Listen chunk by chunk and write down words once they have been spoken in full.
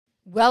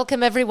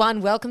Welcome,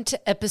 everyone. Welcome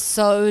to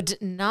episode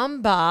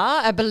number,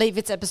 I believe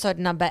it's episode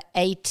number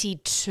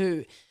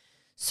 82.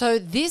 So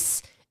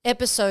this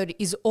episode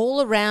is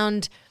all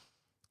around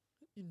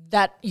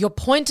that your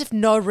point of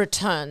no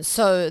return.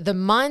 So the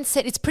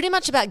mindset, it's pretty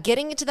much about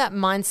getting into that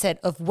mindset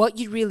of what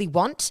you really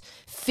want,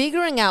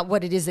 figuring out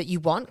what it is that you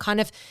want,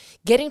 kind of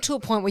getting to a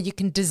point where you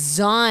can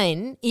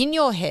design in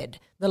your head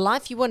the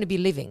life you want to be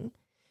living.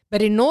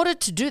 But in order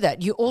to do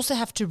that, you also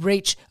have to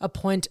reach a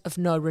point of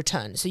no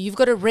return. So you've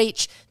got to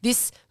reach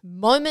this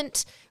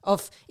moment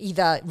of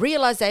either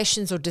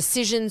realizations or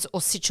decisions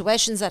or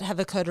situations that have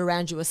occurred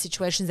around you or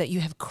situations that you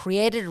have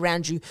created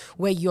around you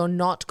where you're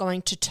not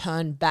going to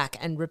turn back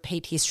and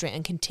repeat history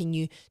and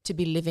continue to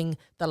be living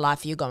the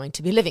life you're going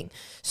to be living.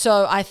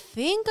 So I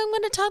think I'm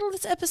going to title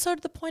this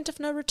episode The Point of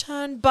No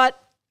Return, but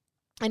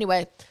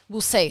anyway,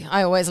 we'll see.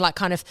 I always like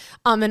kind of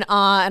and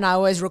I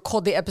always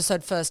record the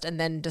episode first and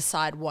then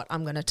decide what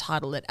I'm going to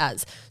title it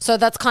as. So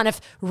that's kind of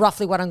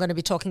roughly what I'm going to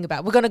be talking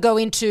about. We're going to go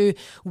into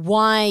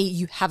why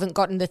you haven't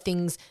gotten the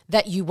things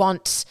that you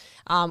want,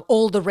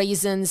 all the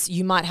reasons.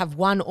 You might have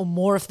one or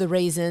more of the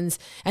reasons.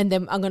 And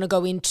then I'm going to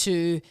go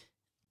into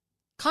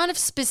kind of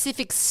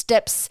specific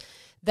steps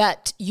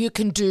that you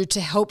can do to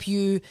help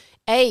you,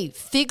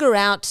 figure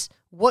out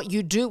what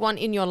you do want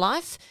in your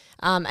life.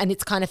 And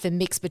it's kind of a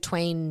mix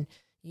between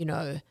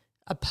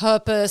a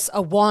purpose,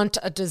 a want,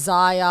 a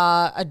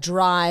desire, a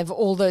drive,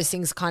 all those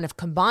things kind of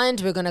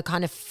combined. We're going to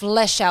kind of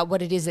flesh out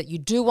what it is that you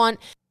do want.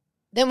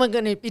 Then we're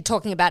going to be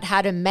talking about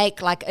how to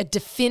make like a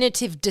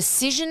definitive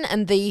decision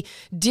and the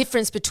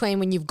difference between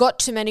when you've got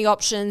too many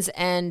options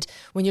and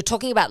when you're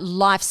talking about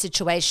life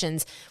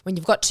situations, when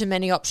you've got too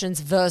many options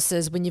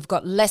versus when you've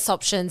got less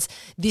options,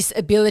 this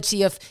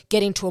ability of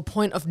getting to a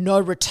point of no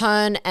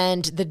return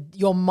and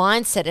your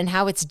mindset and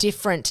how it's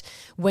different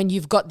when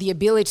you've got the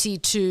ability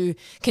to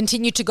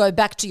continue to go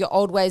back to your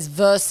old ways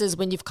versus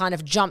when you've kind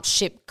of jumped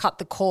ship, cut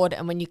the cord,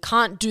 and when you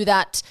can't do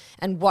that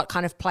and what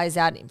kind of plays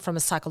out from a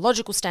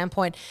psychological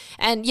standpoint.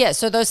 And yeah,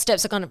 so those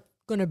steps are going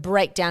to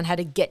break down how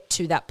to get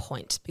to that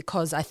point,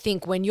 because I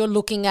think when you're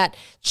looking at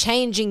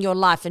changing your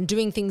life and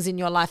doing things in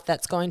your life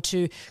that's going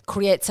to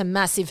create some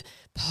massive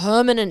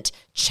permanent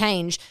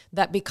change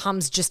that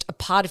becomes just a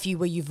part of you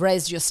where you've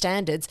raised your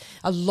standards,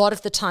 a lot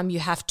of the time you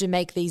have to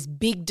make these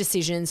big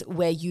decisions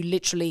where you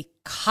literally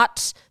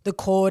cut the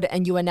cord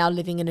and you are now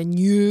living in a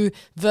new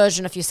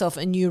version of yourself,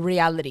 a new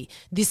reality.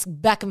 This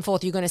back and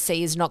forth you're going to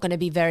see is not going to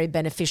be very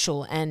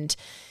beneficial, and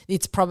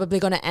it's probably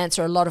going to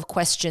answer a lot of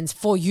questions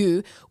for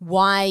you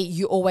why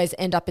you always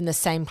end up in the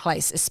same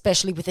place,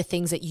 especially with the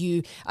things that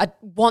you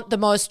want the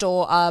most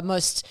or are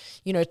most,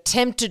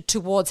 tempted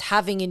towards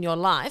having in your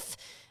life.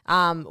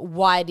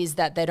 Why it is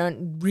that they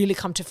don't really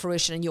come to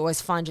fruition and you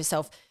always find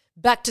yourself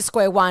back to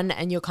square one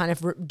and you're kind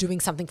of doing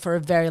something for a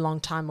very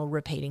long time or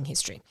repeating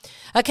history.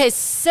 Okay,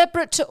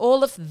 separate to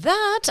all of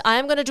that, I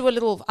am going to do a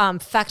little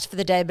fact for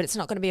the day, but it's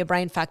not going to be a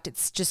brain fact.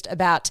 It's just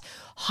about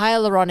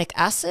hyaluronic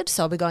acid.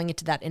 So I'll be going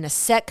into that in a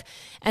sec.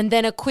 And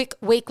then a quick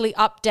weekly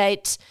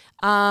update.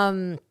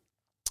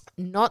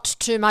 Not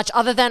too much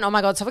other than, oh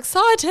my God, so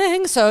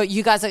exciting. So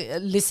you guys are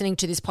listening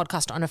to this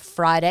podcast on a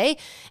Friday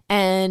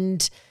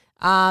and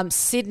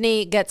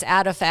Sydney gets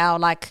out of our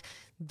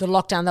the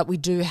lockdown that we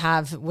do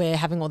have. We're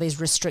having all these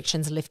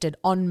restrictions lifted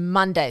on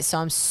Monday. So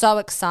I'm so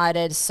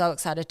excited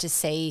to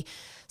see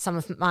some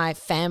of my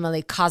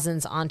family,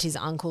 cousins, aunties,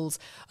 uncles.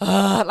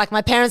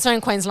 My parents are in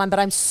Queensland, but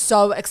I'm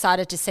so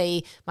excited to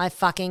see my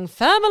fucking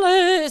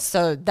family.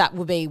 So that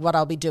will be what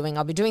I'll be doing.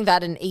 I'll be doing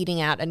that and eating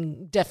out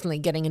and definitely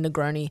getting a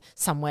Negroni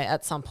somewhere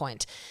at some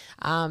point.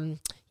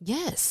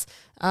 Yes.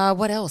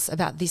 What else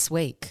about this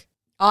week?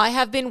 I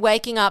have been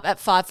waking up at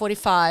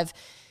 5:45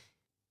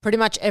 pretty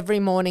much every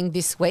morning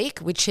this week,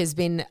 which has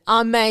been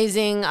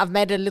amazing. I've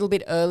made it a little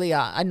bit earlier.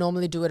 I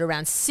normally do it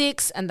around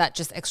 6, and that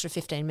just extra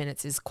 15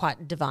 minutes is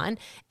quite divine.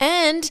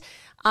 And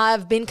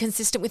I've been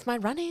consistent with my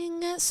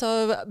running.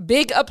 So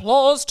big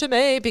applause to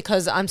me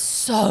because I'm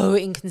so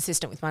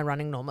inconsistent with my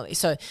running normally.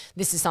 So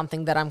this is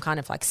something that I'm kind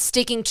of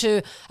sticking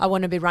to. I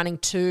want to be running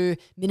 2,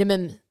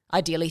 minimum,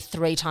 ideally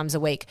 3 times a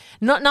week.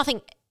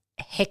 Nothing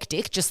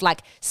hectic, just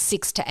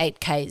 6 to 8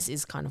 Ks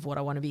is kind of what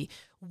I want to be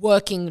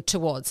working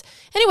towards.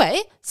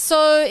 Anyway,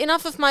 so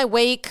enough of my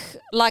week.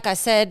 Like I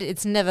said,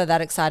 it's never that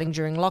exciting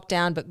during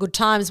lockdown, but good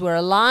times. We're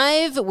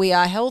alive. We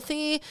are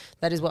healthy.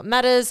 That is what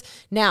matters.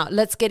 Now,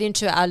 let's get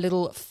into our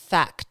little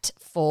fact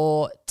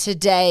for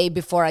today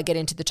before I get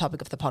into the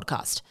topic of the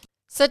podcast.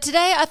 So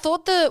today I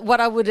thought what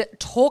I would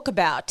talk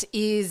about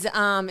is,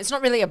 it's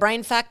not really a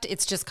brain fact,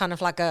 it's just kind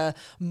of like a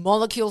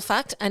molecule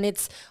fact, and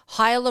it's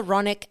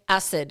hyaluronic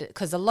acid,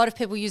 because a lot of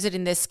people use it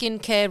in their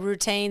skincare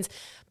routines.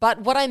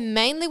 But what I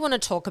mainly want to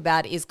talk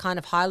about is kind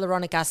of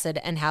hyaluronic acid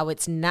and how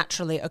it's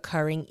naturally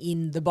occurring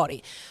in the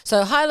body.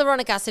 So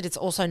hyaluronic acid, it's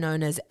also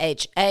known as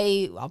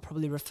HA. I'll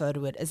probably refer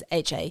to it as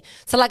HA.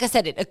 So like I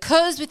said, it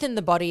occurs within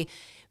the body.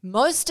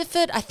 Most of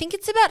it, I think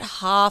it's about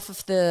half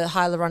of the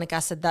hyaluronic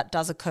acid that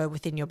does occur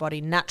within your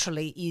body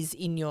naturally is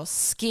in your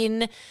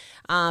skin.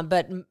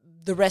 But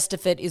the rest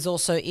of it is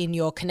also in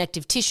your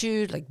connective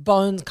tissue, like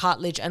bones,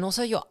 cartilage, and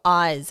also your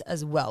eyes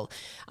as well,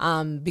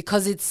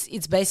 because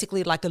it's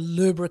basically like a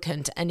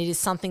lubricant, and it is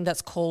something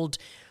that's called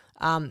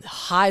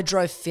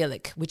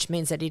hydrophilic, which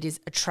means that it is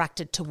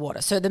attracted to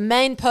water. So the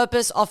main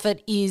purpose of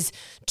it is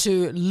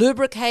to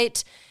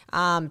lubricate,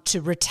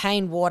 to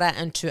retain water,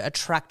 and to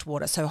attract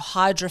water. So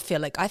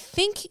hydrophilic. I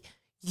think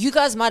you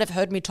guys might have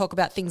heard me talk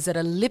about things that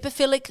are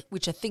lipophilic,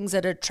 which are things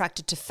that are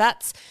attracted to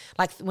fats.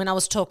 Like when I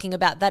was talking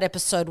about that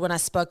episode, when I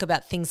spoke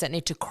about things that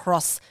need to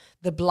cross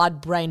the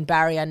blood-brain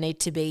barrier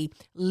need to be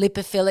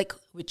lipophilic,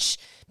 which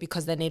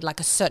because they need like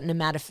a certain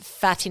amount of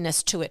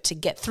fattiness to it to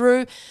get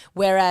through.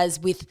 Whereas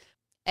with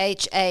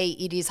HA,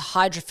 it is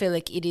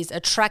hydrophilic. It is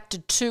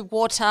attracted to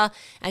water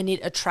and it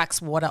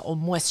attracts water or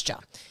moisture.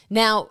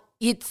 Now,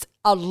 it's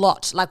a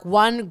lot. Like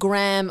 1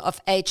 gram of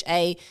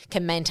HA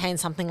can maintain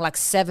something like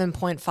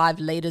 7.5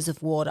 liters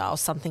of water or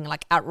something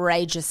like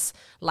outrageous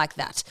like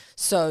that.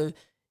 So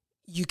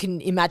you can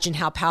imagine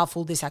how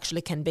powerful this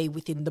actually can be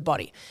within the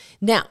body.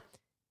 Now,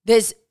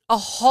 there's a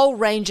whole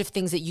range of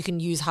things that you can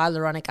use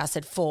hyaluronic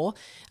acid for.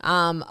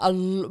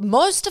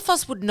 Most of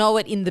us would know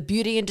it in the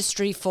beauty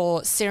industry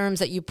for serums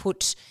that you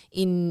put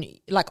in,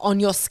 like on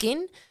your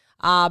skin,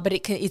 but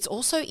it's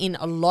also in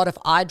a lot of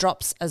eye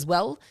drops as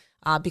well.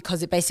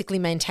 Because it basically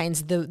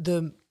maintains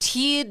the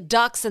tear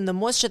ducts and the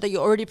moisture that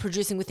you're already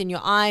producing within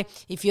your eye.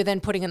 If you're then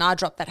putting an eye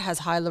drop that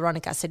has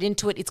hyaluronic acid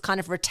into it, it's kind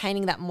of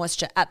retaining that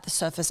moisture at the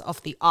surface of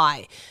the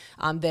eye,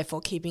 therefore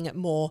keeping it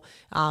more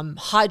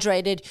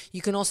hydrated.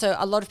 You can also,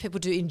 a lot of people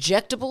do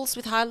injectables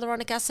with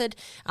hyaluronic acid.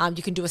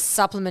 You can do a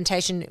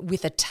supplementation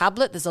with a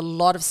tablet. There's a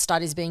lot of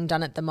studies being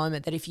done at the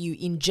moment that if you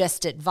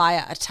ingest it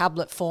via a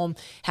tablet form,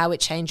 how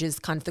it changes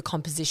kind of the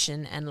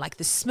composition and like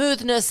the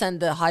smoothness and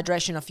the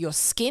hydration of your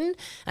skin,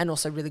 and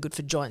also really good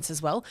for joints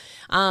as well.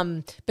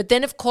 But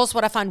then, of course,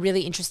 what I find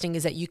really interesting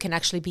is that you can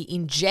actually be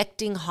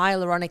injecting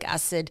hyaluronic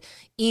acid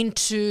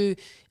into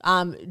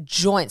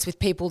joints with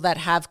people that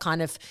have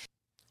kind of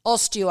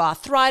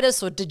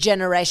osteoarthritis or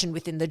degeneration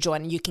within the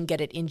joint, and you can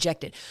get it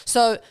injected.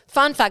 So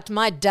fun fact,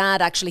 my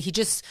dad actually, he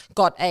just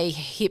got a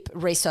hip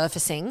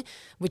resurfacing,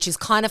 which is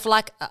kind of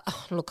like,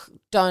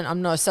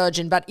 I'm no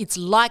surgeon, but it's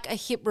like a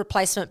hip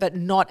replacement, but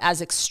not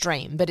as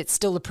extreme, but it's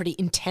still a pretty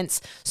intense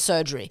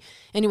surgery.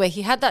 Anyway,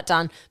 he had that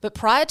done, but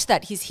prior to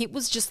that, his hip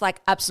was just like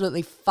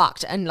absolutely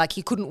fucked, and like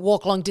he couldn't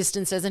walk long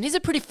distances, and he's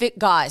a pretty fit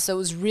guy, so it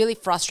was really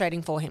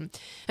frustrating for him.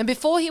 And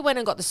before he went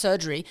and got the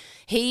surgery,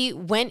 he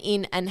went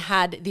in and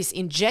had this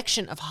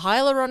injection of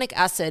hyaluronic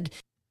acid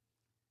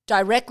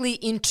directly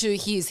into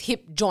his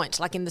hip joint,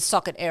 like in the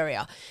socket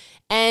area.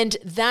 And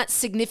that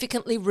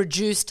significantly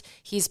reduced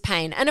his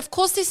pain. And of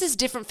course, this is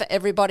different for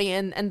everybody.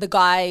 And the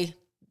guy,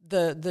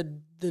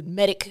 the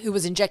medic who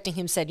was injecting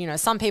him said,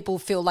 some people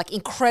feel like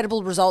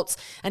incredible results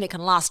and it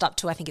can last up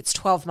to, I think it's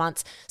 12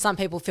 months. Some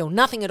people feel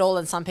nothing at all,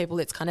 and some people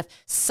it's kind of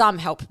some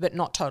help, but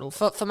not total.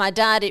 For my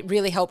dad, it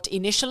really helped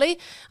initially.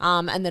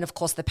 And then, of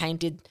course, the pain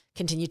did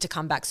continue to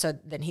come back. So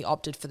then he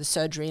opted for the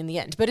surgery in the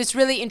end. But it's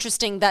really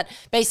interesting that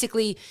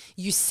basically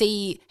you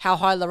see how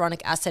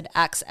hyaluronic acid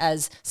acts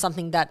as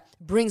something that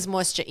brings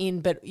moisture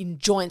in, but in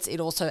joints, it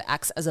also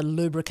acts as a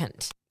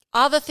lubricant.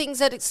 Other things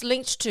that it's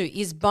linked to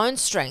is bone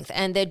strength,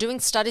 and they're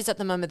doing studies at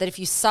the moment that if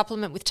you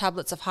supplement with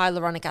tablets of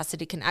hyaluronic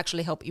acid, it can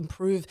actually help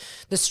improve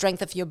the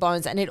strength of your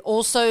bones, and it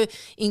also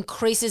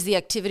increases the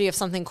activity of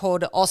something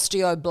called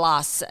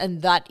osteoblasts,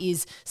 and that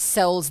is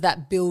cells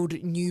that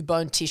build new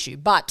bone tissue.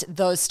 But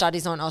those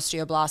studies on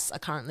osteoblasts are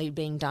currently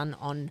being done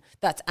on,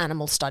 that's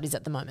animal studies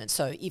at the moment.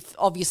 So if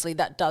obviously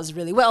that does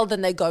really well,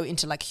 then they go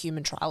into like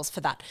human trials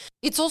for that.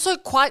 It's also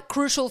quite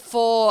crucial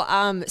for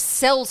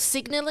cell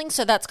signaling,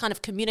 so that's kind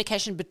of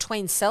communication between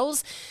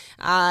cells.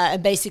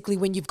 And basically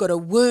when you've got a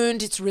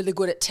wound, it's really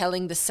good at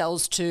telling the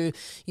cells to,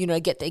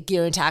 get their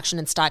gear into action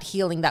and start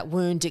healing that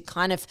wound. It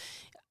kind of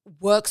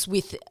works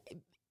with,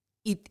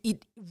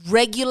 it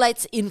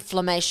regulates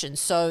inflammation.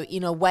 So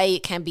in a way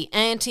it can be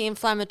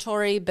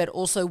anti-inflammatory, but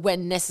also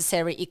when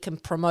necessary, it can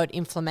promote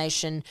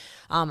inflammation.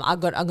 I'm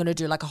going to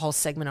do like a whole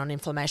segment on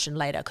inflammation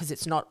later because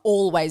it's not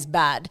always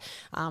bad.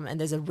 And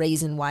there's a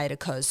reason why it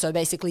occurs. So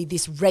basically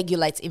this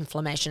regulates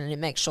inflammation and it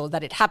makes sure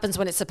that it happens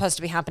when it's supposed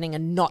to be happening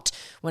and not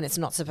when it's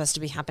not supposed to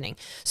be happening.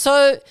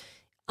 So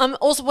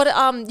also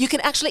you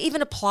can actually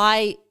even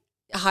apply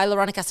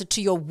hyaluronic acid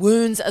to your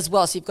wounds as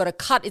well. So you've got a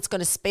cut, it's going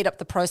to speed up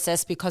the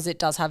process because it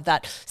does have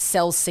that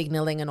cell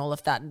signaling and all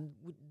of that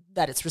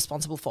it's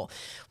responsible for.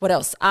 What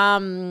else?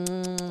 And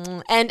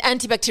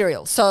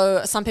antibacterial.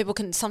 So some people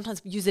can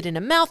sometimes use it in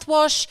a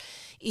mouthwash.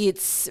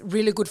 It's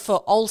really good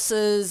for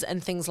ulcers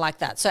and things like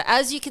that. So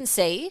as you can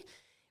see,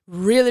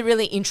 really,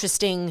 really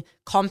interesting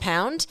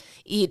compound.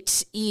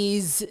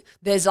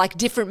 There's like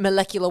different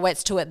molecular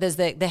weights to it. There's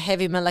the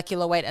heavy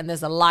molecular weight and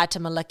there's a lighter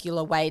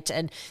molecular weight.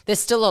 And there's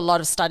still a lot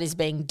of studies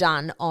being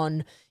done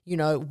on,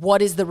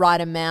 what is the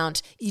right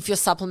amount? If you're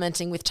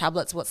supplementing with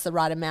tablets, what's the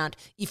right amount?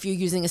 If you're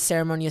using a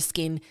serum on your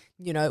skin,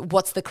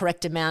 what's the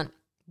correct amount?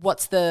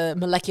 what's the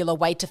molecular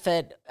weight of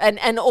it,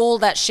 and all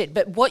that shit.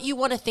 But what you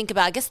want to think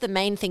about, I guess the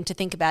main thing to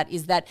think about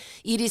is that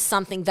it is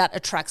something that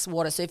attracts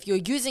water. So if you're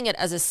using it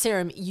as a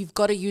serum, you've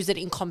got to use it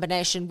in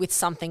combination with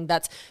something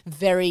that's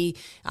very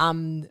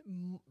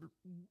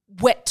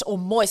wet or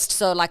moist,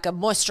 so like a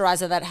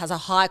moisturizer that has a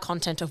high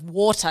content of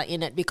water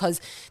in it, because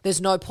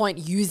there's no point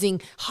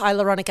using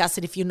hyaluronic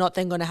acid if you're not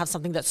then going to have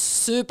something that's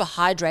super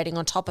hydrating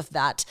on top of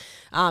that,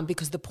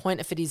 because the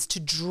point of it is to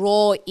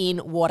draw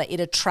in water. It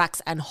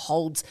attracts and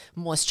holds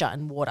moisture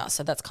and water.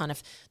 So that's kind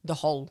of the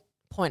whole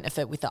point of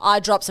it with the eye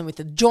drops and with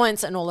the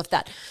joints and all of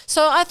that.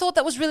 So I thought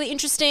that was really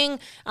interesting.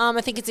 I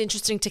think it's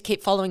interesting to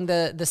keep following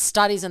the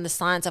studies and the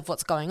science of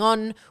what's going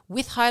on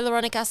with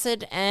hyaluronic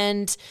acid.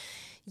 And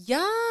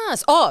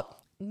yes. Oh,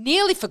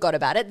 nearly forgot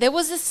about it. There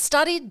was a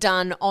study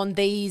done on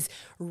these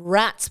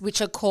rats, which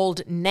are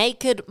called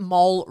naked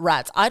mole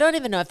rats. I don't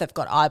even know if they've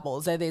got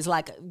eyeballs. They're these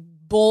like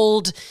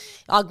bald,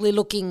 ugly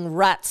looking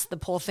rats, the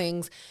poor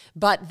things.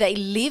 But they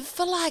live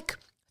for like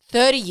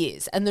 30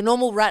 years. And the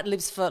normal rat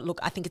lives for, look,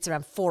 I think it's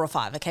around 4 or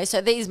 5. Okay. So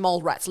these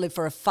mole rats live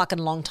for a fucking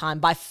long time.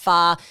 By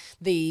far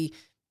the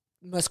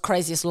most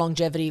craziest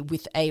longevity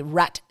with a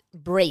rat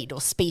breed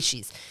or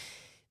species.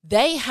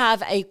 They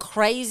have a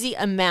crazy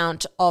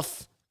amount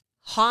of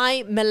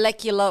high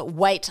molecular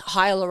weight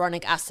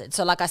hyaluronic acid.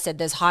 So like I said,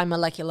 there's high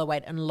molecular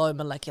weight and low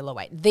molecular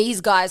weight.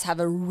 These guys have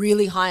a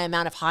really high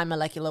amount of high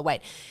molecular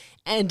weight,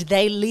 and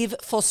they live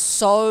for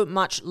so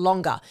much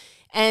longer.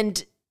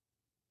 And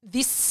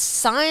this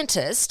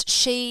scientist,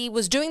 she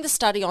was doing the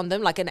study on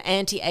them, like an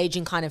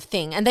anti-aging kind of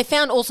thing. And they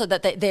found also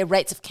that their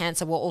rates of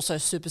cancer were also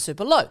super,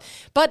 super low.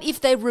 But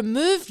if they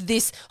removed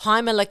this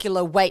high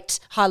molecular weight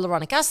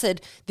hyaluronic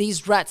acid,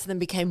 these rats then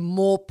became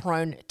more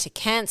prone to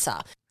cancer.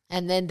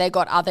 And then they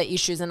got other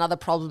issues and other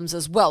problems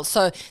as well.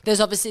 So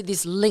there's obviously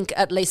this link,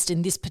 at least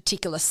in this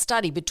particular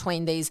study,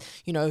 between these,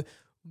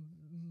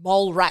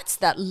 mole rats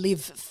that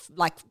live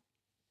like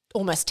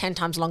almost 10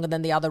 times longer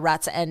than the other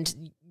rats,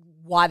 and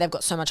why they've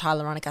got so much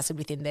hyaluronic acid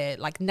within their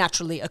like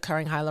naturally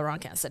occurring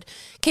hyaluronic acid.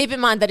 Keep in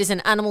mind that is an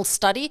animal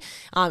study.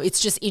 It's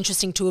just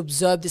interesting to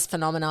observe this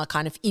phenomena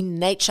kind of in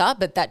nature,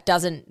 but that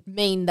doesn't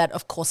mean that,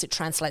 of course, it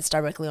translates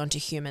directly onto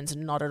humans,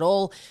 not at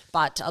all.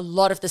 But a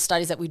lot of the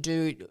studies that we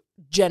do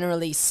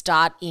generally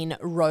start in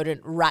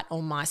rodent, rat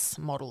or mice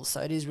models.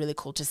 So it is really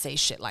cool to see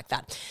shit like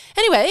that.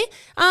 Anyway,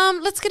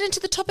 let's get into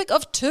the topic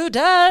of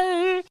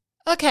today.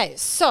 Okay,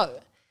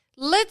 so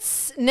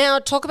let's now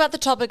talk about the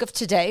topic of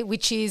today,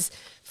 which is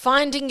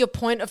finding your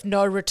point of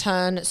no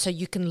return so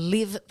you can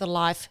live the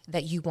life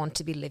that you want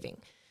to be living.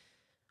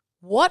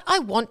 What I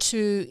want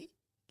to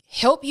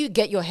help you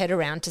get your head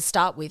around to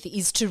start with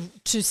is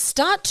to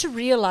start to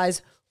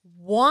realize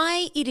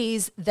why it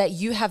is that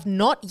you have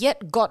not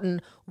yet gotten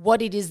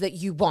what it is that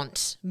you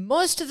want.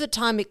 Most of the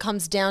time it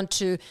comes down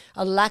to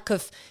a lack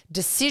of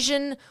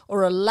decision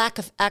or a lack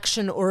of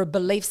action or a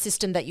belief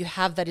system that you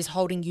have that is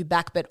holding you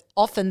back. But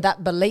often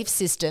that belief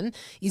system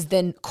is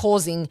then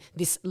causing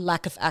this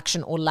lack of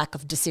action or lack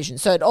of decision.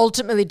 So it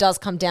ultimately does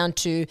come down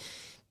to,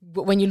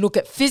 when you look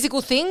at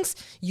physical things,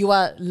 you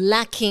are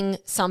lacking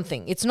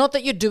something. It's not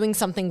that you're doing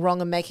something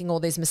wrong and making all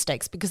these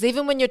mistakes, because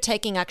even when you're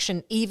taking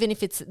action, even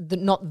if it's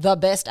not the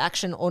best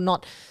action or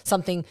not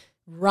something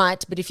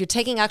right, but if you're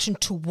taking action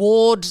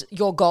towards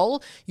your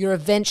goal, you're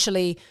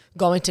eventually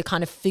going to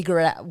kind of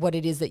figure out what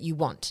it is that you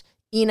want.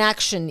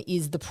 Inaction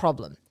is the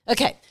problem.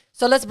 Okay,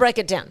 so let's break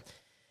it down.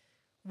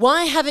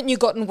 Why haven't you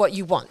gotten what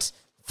you want?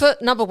 For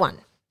number one,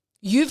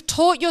 you've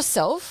taught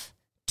yourself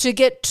to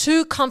get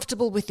too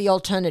comfortable with the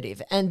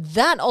alternative. And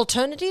that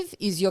alternative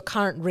is your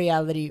current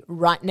reality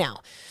right now.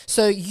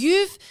 So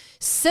you've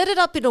set it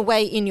up in a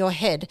way in your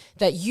head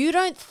that you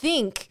don't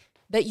think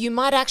that you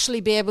might actually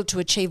be able to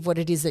achieve what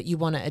it is that you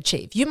want to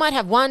achieve. You might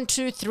have 1,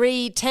 2,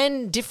 3,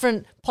 10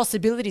 different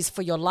possibilities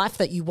for your life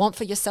that you want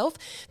for yourself,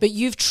 but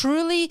you've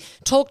truly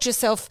talked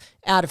yourself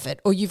out of it,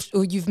 or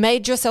you've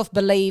made yourself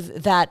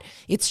believe that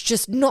it's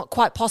just not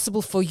quite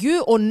possible for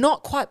you, or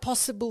not quite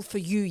possible for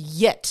you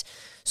yet.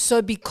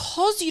 So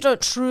because you don't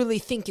truly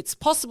think it's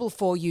possible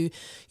for you,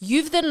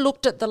 you've then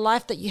looked at the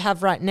life that you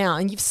have right now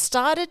and you've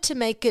started to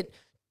make it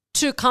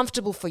too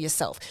comfortable for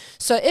yourself.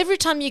 So every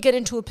time you get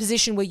into a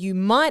position where you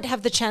might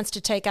have the chance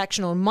to take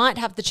action or might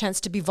have the chance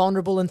to be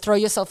vulnerable and throw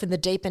yourself in the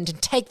deep end and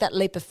take that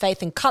leap of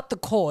faith and cut the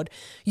cord,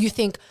 you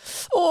think,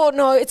 oh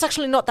no, it's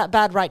actually not that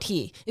bad right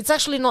here. It's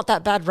actually not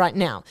that bad right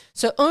now.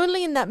 So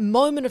only in that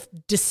moment of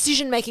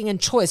decision making and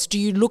choice do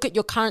you look at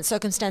your current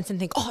circumstance and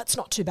think, oh, it's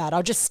not too bad.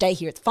 I'll just stay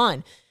here. It's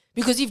fine.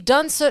 Because you've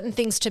done certain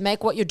things to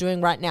make what you're doing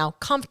right now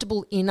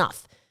comfortable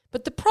enough.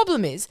 But the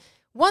problem is,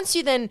 once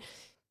you don't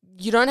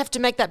have to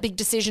make that big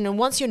decision, and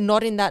once you're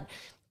not in that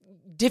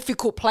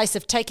difficult place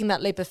of taking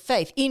that leap of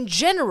faith, in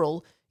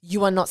general,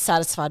 you are not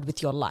satisfied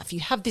with your life. You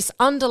have this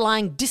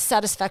underlying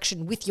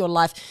dissatisfaction with your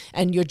life,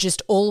 and you're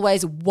just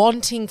always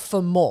wanting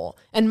for more.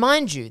 And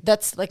mind you,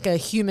 that's like a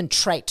human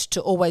trait to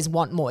always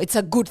want more. It's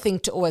a good thing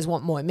to always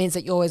want more. It means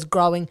that you're always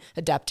growing,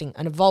 adapting,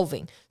 and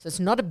evolving. So it's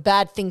not a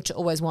bad thing to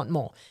always want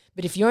more.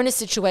 But if you're in a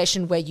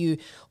situation where you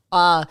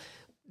are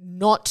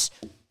not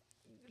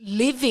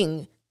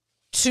living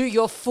to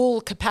your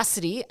full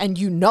capacity and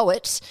you know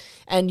it,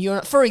 and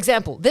you're, for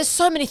example, there's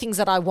so many things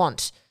that I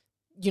want,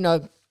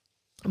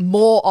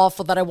 more of,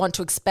 or that I want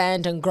to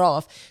expand and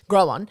grow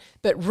on.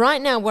 But right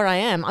now where I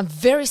am, I'm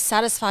very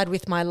satisfied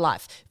with my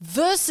life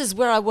versus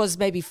where I was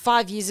maybe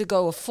 5 years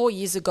ago or 4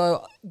 years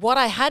ago. What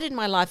I had in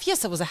my life,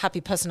 yes, I was a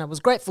happy person, I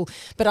was grateful,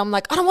 but I'm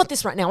like, I don't want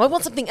this right now. I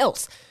want something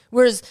else.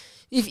 Whereas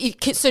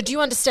so do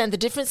you understand the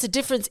difference? The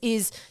difference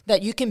is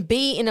that you can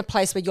be in a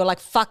place where you're like,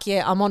 fuck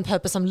yeah, I'm on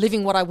purpose. I'm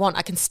living what I want.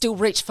 I can still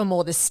reach for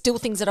more. There's still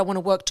things that I want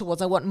to work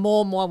towards. I want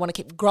more and more. I want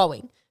to keep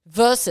growing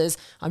versus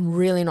I'm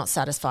really not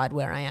satisfied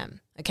where I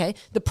am. Okay.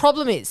 The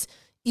problem is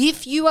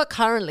if you are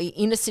currently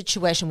in a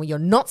situation where you're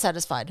not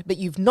satisfied, but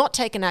you've not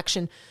taken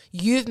action,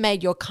 you've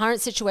made your current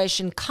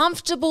situation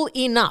comfortable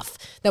enough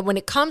that when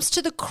it comes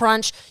to the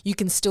crunch, you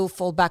can still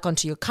fall back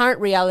onto your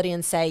current reality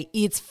and say,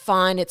 it's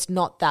fine. It's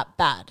not that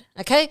bad.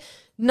 Okay.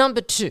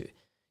 Number 2,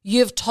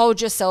 you've told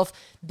yourself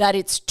that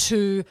it's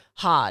too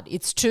hard.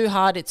 It's too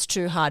hard. It's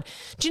too hard.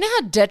 Do you know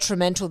how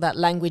detrimental that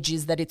language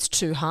is, that it's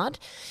too hard?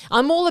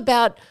 I'm all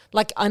about,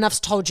 and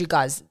I've told you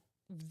guys,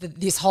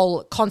 this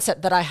whole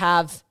concept that I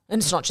have,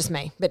 and it's not just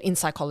me, but in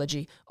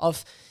psychology,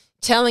 of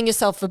telling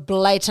yourself a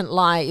blatant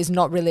lie is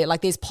not really,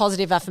 these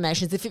positive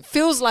affirmations. If it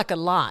feels like a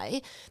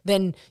lie,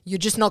 then you're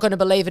just not going to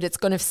believe it. It's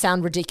going to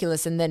sound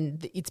ridiculous and then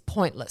it's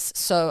pointless.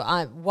 So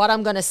what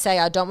I'm going to say,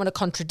 I don't want to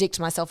contradict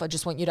myself. I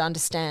just want you to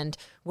understand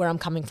where I'm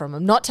coming from.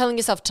 I'm not telling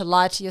yourself to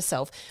lie to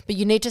yourself, but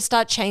you need to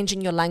start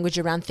changing your language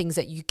around things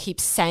that you keep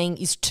saying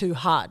is too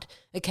hard,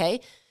 okay?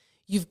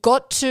 You've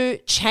got to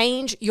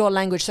change your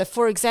language. So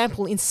for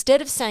example, instead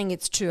of saying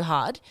it's too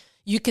hard,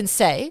 you can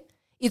say,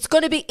 it's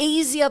going to be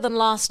easier than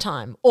last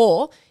time,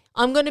 or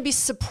I'm going to be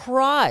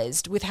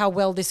surprised with how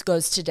well this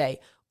goes today,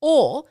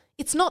 or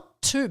it's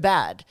not too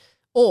bad,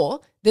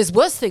 or there's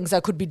worse things I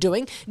could be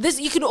doing.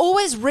 You can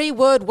always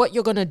reword what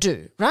you're going to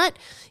do, right?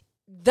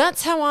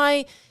 That's how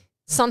I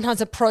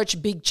sometimes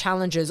approach big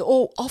challenges,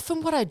 or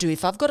often what I do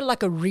if I've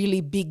got a really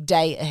big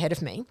day ahead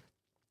of me.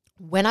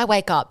 When I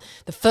wake up,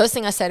 the first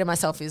thing I say to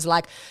myself is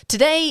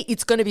today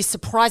it's going to be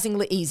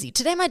surprisingly easy.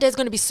 Today my day is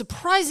going to be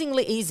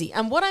surprisingly easy.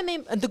 And what I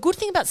mean, and the good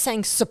thing about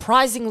saying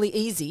surprisingly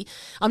easy,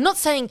 I'm not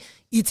saying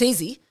it's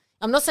easy.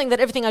 I'm not saying that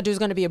everything I do is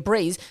going to be a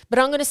breeze, but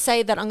I'm going to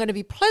say that I'm going to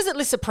be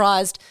pleasantly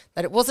surprised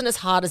that it wasn't as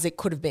hard as it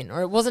could have been,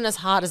 or it wasn't as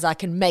hard as I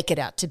can make it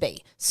out to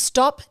be.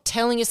 Stop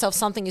telling yourself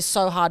something is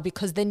so hard,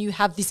 because then you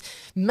have this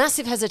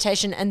massive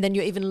hesitation and then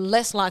you're even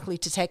less likely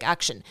to take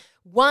action.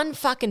 One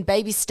fucking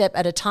baby step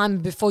at a time,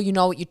 before you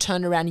know it, you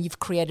turn around and you've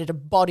created a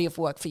body of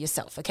work for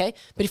yourself, okay?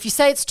 But if you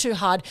say it's too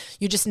hard,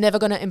 you're just never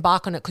going to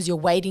embark on it because you're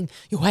waiting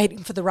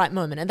for the right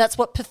moment. And that's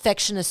what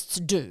perfectionists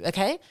do,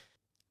 okay?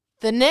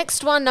 The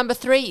next one, number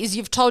 3, is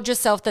you've told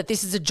yourself that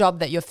this is a job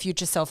that your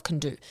future self can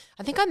do.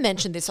 I think I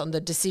mentioned this on the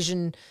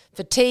decision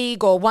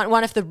fatigue or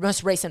one of the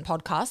most recent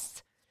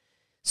podcasts.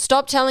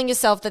 Stop telling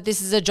yourself that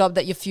this is a job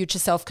that your future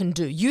self can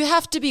do. You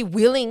have to be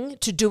willing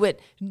to do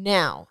it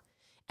now.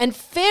 And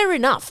fair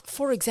enough,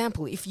 for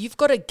example, if you've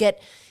got to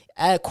get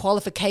a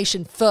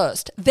qualification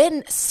first,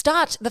 then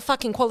start the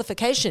fucking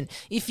qualification.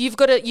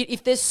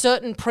 If there's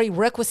certain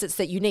prerequisites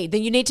that you need,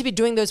 then you need to be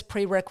doing those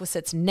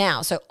prerequisites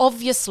now. So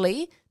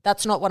obviously,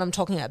 that's not what I'm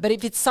talking about. But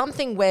if it's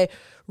something where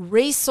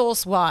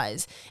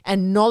resource-wise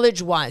and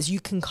knowledge-wise,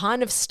 you can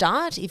kind of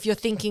start, if you're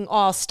thinking,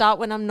 I'll start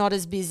when I'm not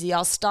as busy,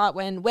 I'll start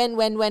when,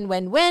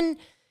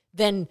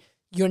 then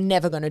you're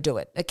never going to do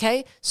it,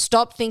 okay?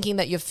 Stop thinking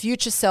that your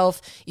future self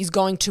is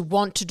going to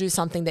want to do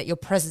something that your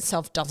present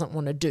self doesn't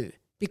want to do,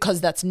 because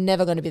that's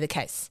never going to be the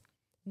case.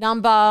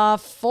 Number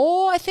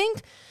 4, I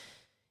think,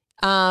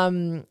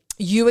 number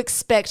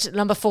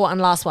 4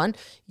 and last one,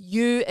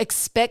 you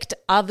expect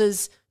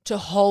others to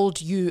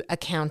hold you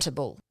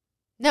accountable.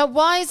 Now,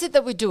 why is it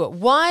that we do it?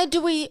 Why do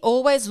we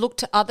always look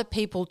to other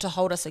people to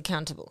hold us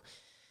accountable?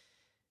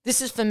 This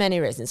is for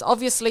many reasons.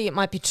 Obviously, it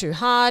might be too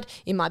hard.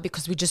 It might be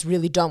because we just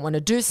really don't want to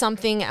do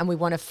something and we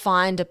want to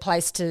find a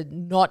place to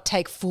not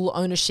take full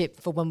ownership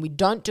for when we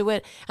don't do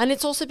it. And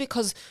it's also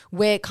because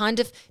we're kind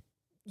of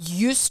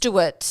used to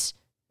it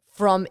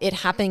from it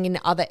happening in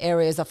other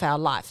areas of our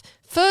life.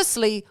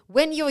 Firstly,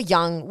 when you're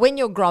young, when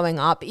you're growing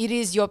up, it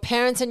is your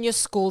parents and your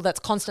school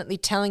that's constantly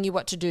telling you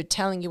what to do.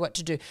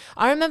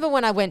 I remember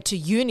when I went to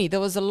uni,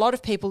 there was a lot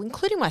of people,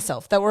 including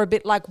myself, that were a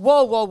bit like,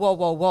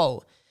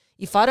 whoa.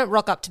 If I don't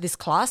rock up to this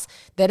class,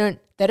 they don't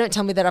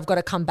tell me that I've got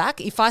to come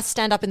back. If I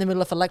stand up in the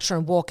middle of a lecture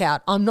and walk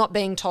out, I'm not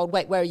being told,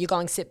 wait, where are you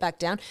going? Sit back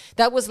down.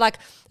 That was like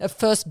a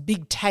first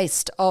big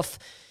taste of,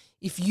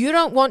 if you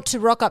don't want to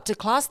rock up to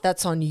class,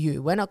 that's on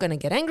you. We're not going to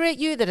get angry at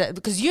you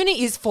because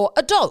uni is for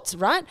adults,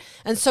 right?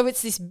 And so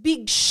it's this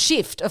big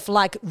shift of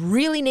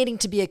really needing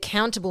to be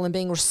accountable and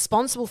being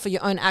responsible for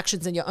your own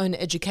actions and your own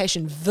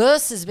education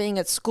versus being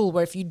at school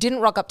where if you didn't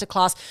rock up to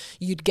class,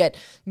 you'd get,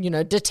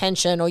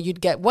 detention or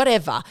you'd get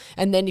whatever.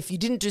 And then if you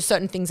didn't do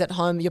certain things at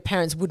home, your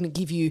parents wouldn't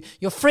give you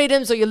your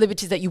freedoms or your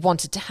liberties that you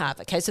wanted to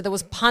have, okay? So there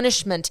was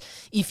punishment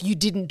if you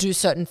didn't do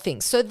certain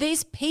things. So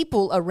these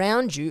people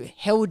around you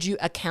held you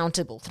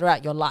accountable throughout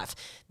your life.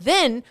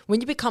 Then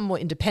when you become more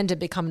independent,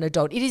 become an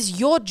adult, it is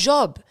your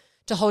job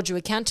to hold you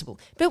accountable.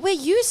 But we're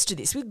used to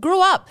this. We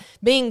grew up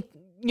being,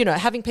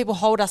 having people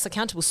hold us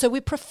accountable. So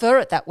we prefer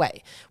it that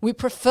way. We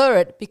prefer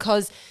it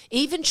because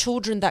even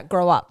children that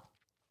grow up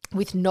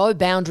with no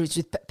boundaries,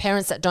 with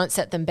parents that don't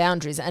set them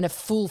boundaries and are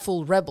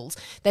full rebels,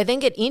 they then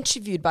get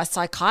interviewed by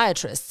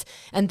psychiatrists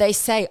and they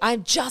say, I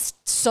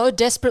just so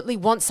desperately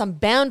want some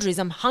boundaries.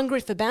 I'm hungry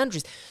for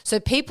boundaries. So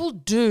people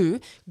do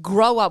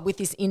grow up with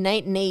this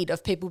innate need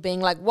of people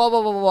being like,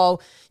 whoa,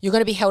 you're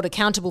going to be held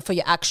accountable for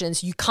your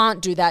actions. You can't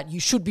do that.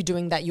 You should be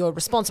doing that. You're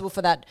responsible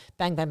for that.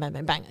 Bang, bang, bang,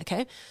 bang, bang.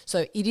 Okay.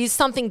 So it is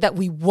something that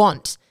we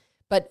want,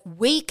 but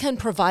we can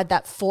provide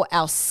that for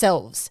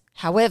ourselves.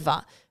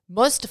 However,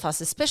 most of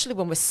us, especially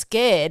when we're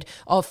scared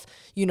of,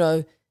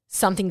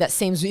 something that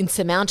seems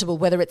insurmountable,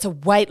 whether it's a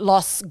weight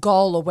loss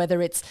goal or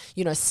whether it's,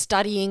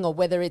 studying or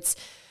whether it's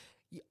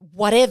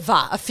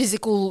whatever, a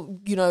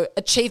physical,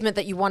 achievement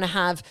that you want to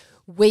have,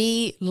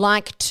 we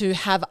like to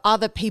have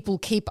other people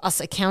keep us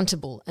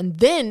accountable. And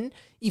then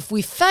if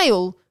we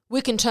fail,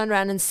 we can turn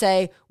around and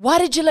say, why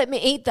did you let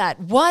me eat that?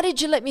 Why did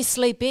you let me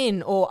sleep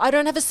in? Or I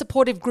don't have a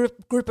supportive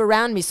group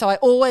around me, so I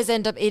always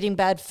end up eating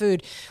bad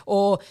food.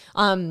 Or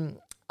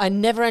I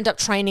never end up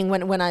training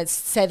when I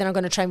say that I'm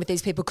going to train with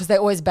these people because they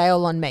always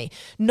bail on me.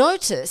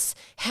 Notice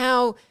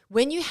how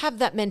when you have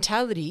that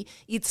mentality,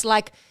 it's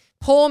like,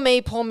 poor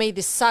me,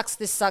 this sucks,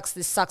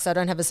 I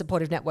don't have a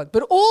supportive network.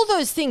 But all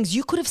those things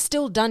you could have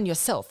still done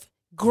yourself.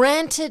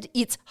 Granted,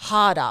 it's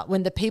harder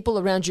when the people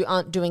around you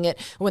aren't doing it,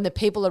 or when the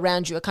people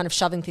around you are kind of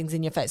shoving things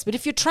in your face. But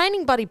if your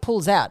training buddy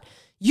pulls out,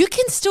 you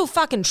can still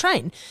fucking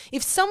train.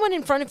 If someone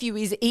in front of you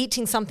is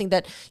eating something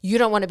that you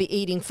don't want to be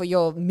eating for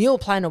your meal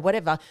plan or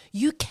whatever,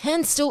 you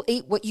can still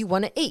eat what you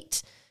want to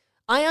eat.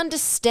 I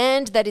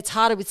understand that it's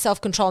harder with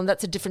self-control, and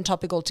that's a different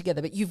topic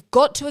altogether, but you've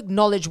got to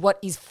acknowledge what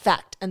is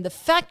fact. And the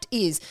fact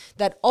is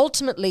that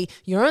ultimately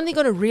you're only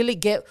going to really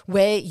get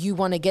where you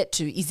want to get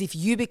to is if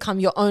you become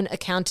your own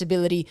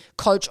accountability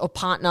coach or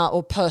partner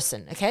or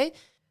person, okay?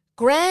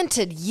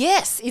 Granted,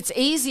 yes, it's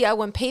easier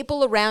when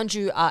people around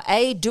you are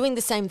A, doing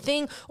the same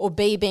thing, or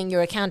B, being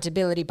your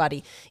accountability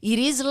buddy. It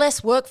is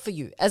less work for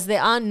you as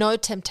there are no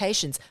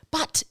temptations,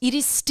 but it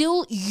is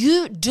still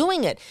you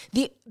doing it.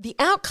 The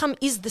outcome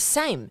is the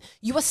same.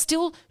 You are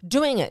still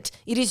doing it.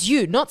 It is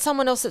you, not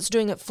someone else that's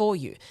doing it for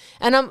you.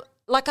 And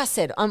like I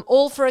said, I'm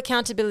all for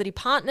accountability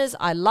partners.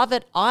 I love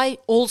it. I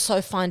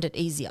also find it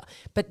easier.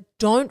 But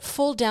don't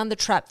fall down the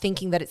trap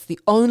thinking that it's the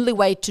only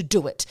way to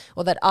do it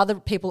or that other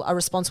people are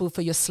responsible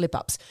for your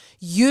slip-ups.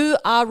 You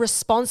are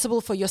responsible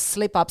for your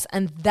slip-ups,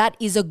 and that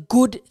is a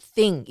good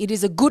thing. It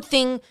is a good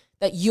thing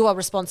that you are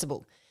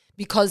responsible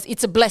because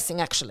it's a blessing,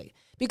 actually.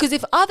 Because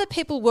if other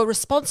people were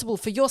responsible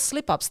for your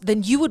slip-ups,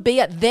 then you would be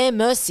at their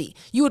mercy.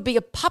 You would be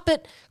a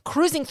puppet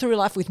cruising through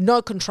life with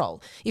no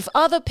control. If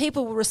other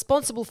people were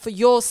responsible for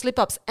your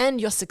slip-ups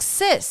and your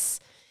success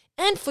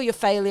and for your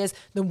failures,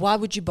 then why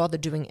would you bother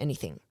doing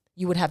anything?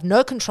 You would have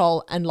no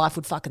control and life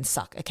would fucking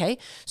suck, okay?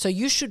 So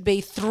you should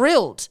be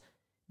thrilled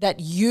that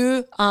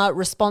you are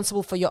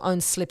responsible for your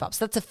own slip-ups.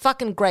 That's a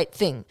fucking great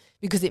thing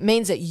because it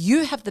means that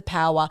you have the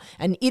power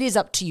and it is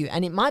up to you.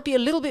 And it might be a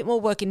little bit more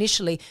work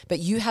initially, but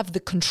you have the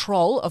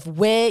control of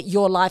where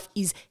your life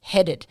is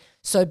headed.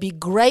 So be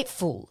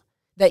grateful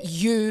that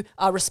you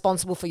are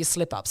responsible for your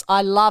slip-ups.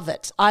 I love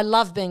it. I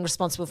love being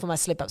responsible for my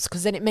slip-ups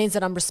because then it means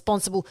that I'm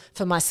responsible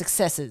for my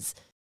successes.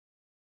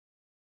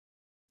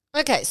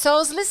 Okay, so I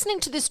was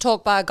listening to this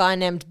talk by a guy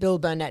named Bill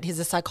Burnett. He's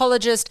a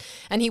psychologist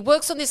and he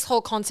works on this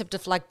whole concept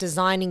of like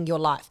designing your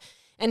life.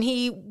 And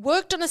he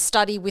worked on a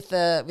study with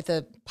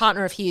a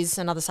partner of his,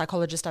 another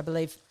psychologist, I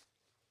believe.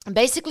 And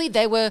basically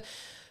they were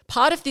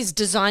part of this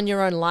design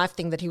your own life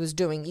thing that he was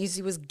doing.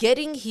 He was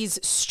getting his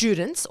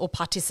students or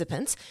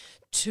participants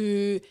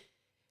to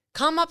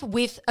come up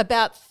with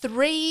about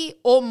 3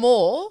 or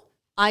more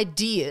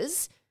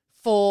ideas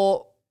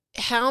for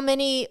how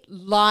many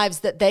lives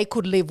that they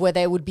could live where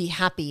they would be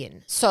happy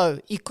in. So,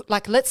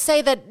 let's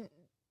say that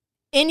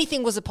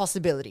anything was a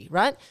possibility,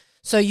 right?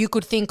 So you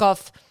could think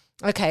of,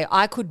 okay,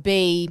 I could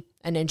be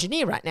an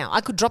engineer right now. I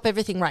could drop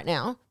everything right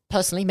now.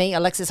 Personally, me,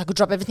 Alexis, I could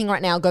drop everything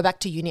right now, go back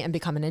to uni and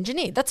become an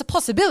engineer. That's a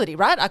possibility,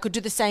 right? I could do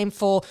the same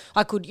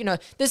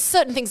there's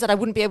certain things that I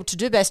wouldn't be able to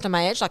do based on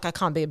my age, like I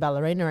can't be a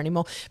ballerina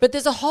anymore. But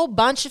there's a whole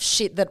bunch of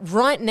shit that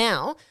right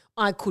now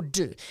I could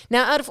do.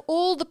 Now, out of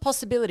all the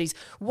possibilities,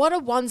 what are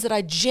ones that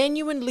I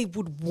genuinely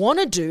would want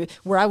to do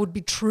where I would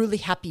be truly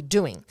happy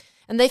doing?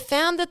 And they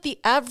found that the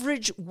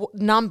average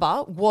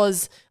number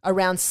was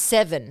around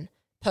 7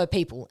 per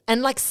people.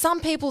 And some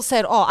people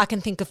said, oh, I can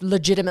think of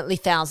legitimately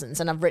thousands,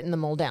 and I've written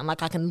them all down. I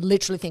can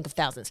literally think of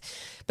thousands.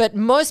 But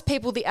most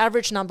people, the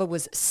average number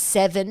was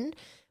 7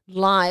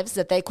 lives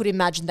that they could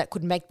imagine that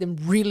could make them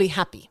really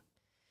happy.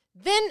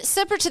 Then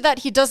separate to that,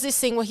 he does this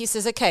thing where he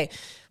says, okay,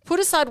 put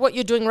aside what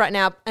you're doing right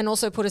now and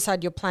also put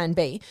aside your plan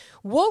B.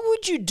 What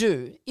would you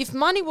do if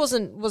money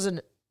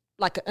wasn't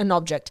like an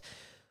object?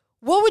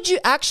 What would you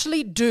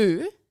actually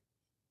do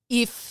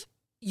if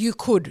you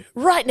could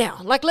right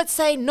now? Let's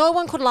say no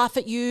one could laugh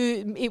at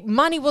you.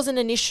 Money wasn't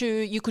an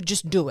issue. You could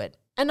just do it.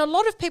 And a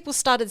lot of people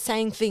started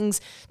saying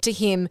things to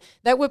him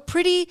that were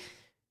pretty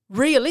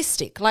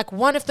realistic. Like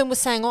one of them was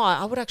saying, oh,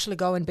 I would actually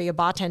go and be a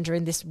bartender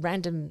in this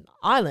random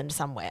island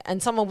somewhere.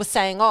 And someone was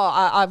saying, oh,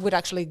 I would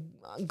actually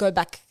go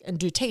back and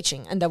do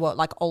teaching. And they were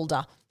like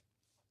older.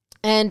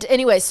 And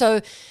anyway,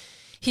 so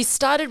he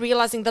started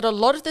realizing that a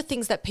lot of the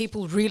things that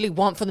people really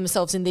want for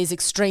themselves in these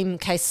extreme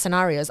case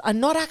scenarios are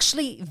not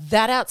actually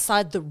that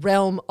outside the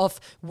realm of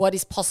what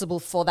is possible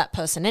for that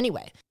person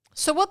anyway.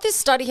 So what this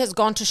study has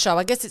gone to show,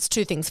 I guess it's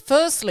two things.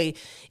 Firstly,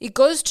 it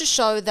goes to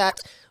show that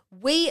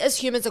we as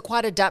humans are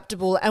quite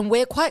adaptable and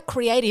we're quite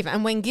creative.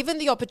 And when given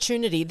the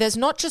opportunity, there's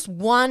not just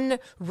one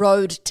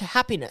road to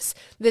happiness.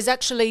 There's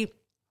actually,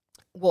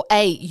 well,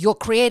 you're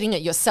creating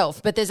it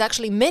yourself, but there's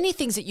actually many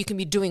things that you can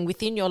be doing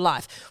within your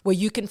life where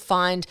you can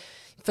find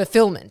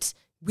fulfillment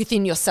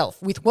within yourself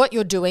with what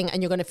you're doing,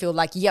 and you're going to feel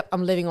like, yep,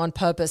 I'm living on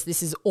purpose.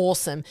 This is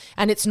awesome.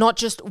 And it's not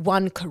just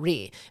one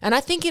career. And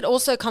I think it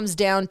also comes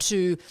down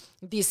to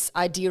this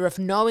idea of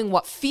knowing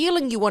what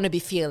feeling you want to be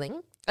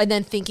feeling, and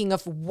then thinking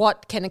of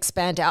what can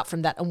expand out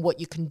from that and what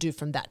you can do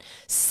from that.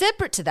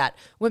 Separate to that,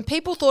 when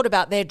people thought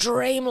about their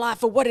dream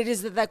life or what it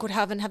is that they could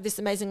have and have this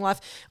amazing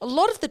life, a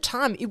lot of the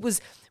time it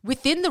was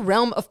within the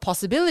realm of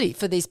possibility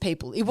for these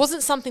people. It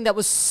wasn't something that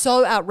was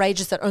so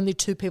outrageous that only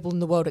 2 people in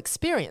the world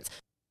experience.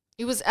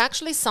 It was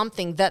actually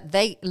something that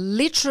they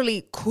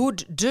literally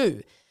could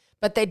do,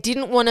 but they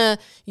didn't want to,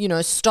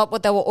 stop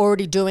what they were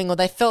already doing, or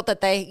they felt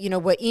that they,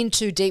 were in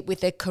too deep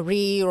with their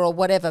career or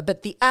whatever.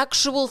 But the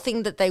actual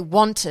thing that they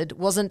wanted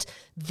wasn't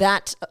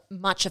that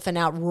much of an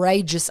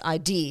outrageous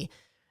idea,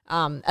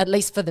 at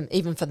least for them,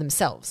 even for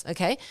themselves,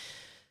 okay?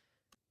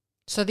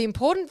 So the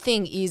important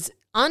thing is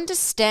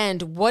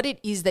understand what it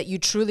is that you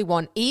truly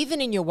want, even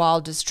in your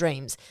wildest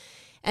dreams.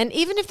 And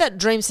even if that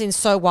dream seems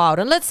so wild,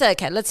 and let's say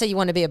you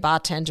want to be a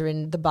bartender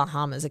in the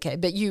Bahamas, okay,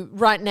 but you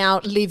right now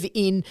live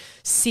in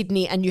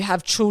Sydney and you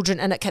have children,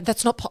 and okay,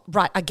 that's not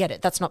right. I get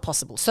it. That's not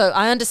possible. So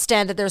I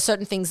understand that there are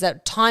certain things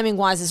that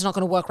timing-wise is not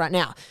going to work right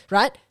now,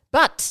 right?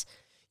 But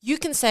you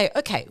can say,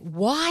 okay,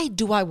 why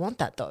do I want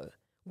that though?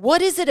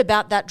 What is it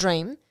about that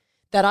dream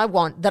that I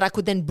want that I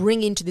could then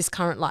bring into this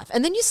current life?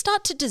 And then you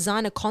start to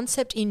design a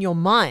concept in your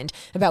mind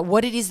about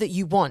what it is that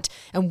you want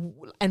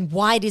and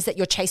why it is that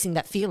you're chasing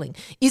that feeling.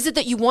 Is it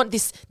that you want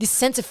this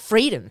sense of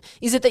freedom?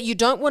 Is it that you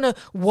don't want to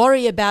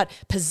worry about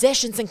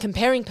possessions and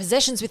comparing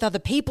possessions with other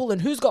people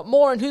and who's got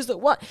more and who's got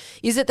what?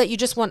 Is it that you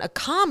just want a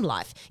calm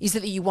life? Is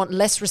it that you want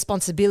less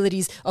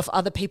responsibilities of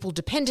other people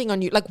depending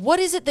on you? Like, what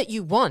is it that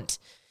you want?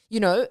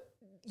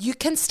 You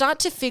can start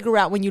to figure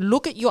out, when you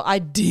look at your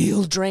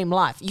ideal dream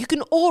life, you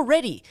can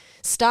already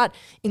start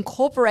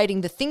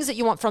incorporating the things that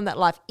you want from that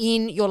life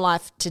in your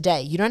life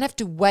today. You don't have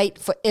to wait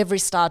for every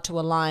star to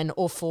align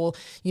or for,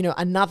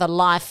 another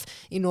life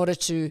in order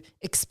to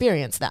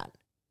experience that.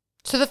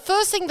 So the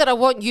first thing that I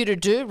want you to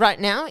do right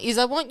now is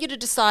I want you to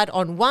decide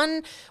on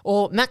 1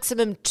 or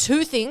maximum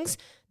 2 things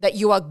that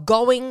you are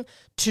going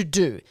to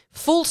do.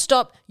 Full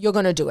stop, you're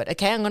going to do it,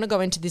 okay? I'm going to go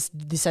into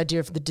this idea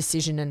of the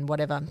decision and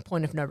whatever,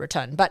 point of no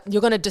return, but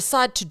you're going to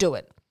decide to do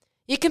it.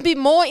 It can be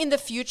more in the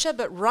future,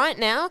 but right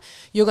now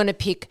you're going to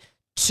pick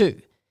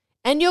 2.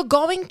 And you're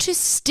going to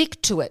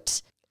stick to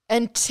it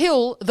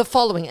until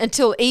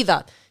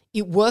either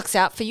it works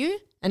out for you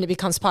and it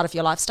becomes part of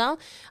your lifestyle.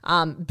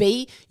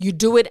 B, you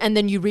do it and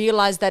then you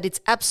realize that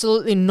it's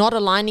absolutely not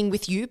aligning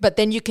with you, but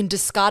then you can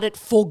discard it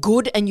for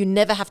good and you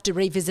never have to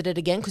revisit it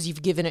again because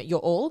you've given it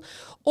your all.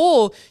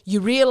 Or you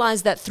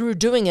realize that through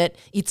doing it,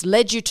 it's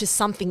led you to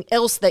something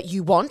else that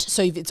you want.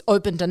 So it's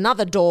opened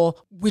another door,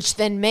 which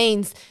then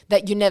means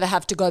that you never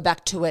have to go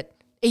back to it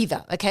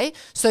either, okay?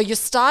 So you're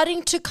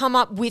starting to come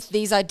up with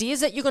these ideas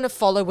that you're going to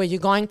follow where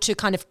you're going to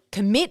kind of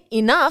commit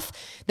enough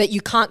that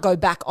you can't go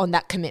back on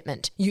that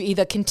commitment. You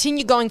either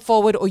continue going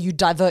forward or you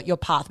divert your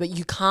path, but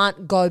you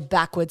can't go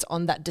backwards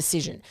on that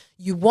decision.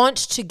 You want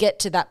to get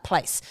to that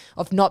place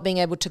of not being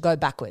able to go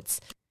backwards.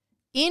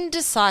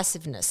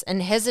 Indecisiveness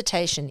and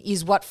hesitation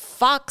is what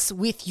fucks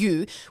with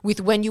you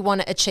with when you want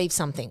to achieve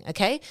something,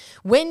 okay?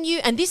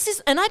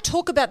 And I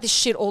talk about this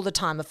shit all the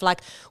time of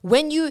like,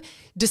 when you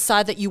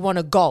decide that you want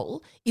a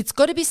goal, it's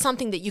got to be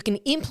something that you can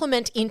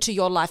implement into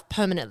your life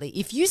permanently.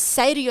 If you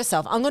say to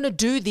yourself, I'm going to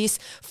do this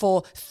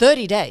for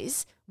 30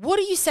 days, what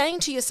are you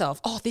saying to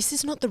yourself? Oh, this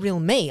is not the real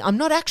me. I'm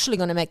not actually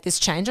going to make this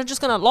change. I'm just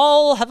going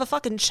to have a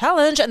fucking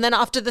challenge. And then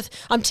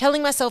I'm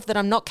telling myself that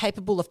I'm not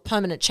capable of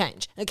permanent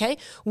change. Okay.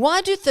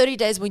 Why do 30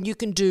 days when you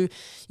can do,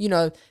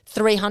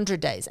 300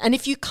 days? And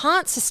if you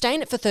can't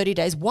sustain it for 30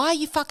 days, why are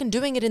you fucking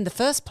doing it in the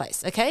first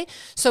place? Okay.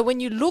 So when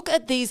you look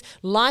at these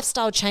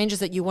lifestyle changes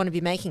that you want to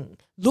be making,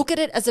 look at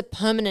it as a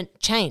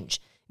permanent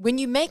change. When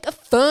you make a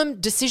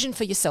firm decision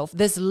for yourself,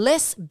 there's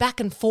less back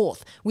and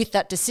forth with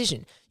that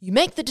decision. You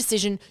make the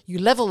decision, you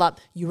level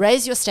up, you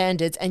raise your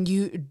standards, and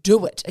you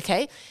do it,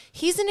 okay?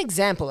 Here's an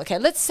example, okay?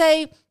 Let's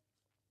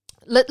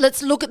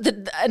look at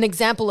an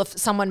example of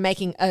someone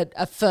making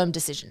a firm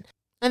decision.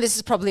 And this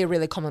is probably a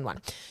really common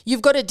one.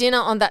 You've got a dinner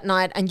on that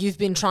night and you've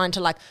been trying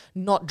to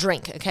not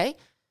drink, okay?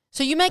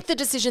 So you make the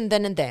decision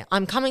then and there.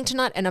 I'm coming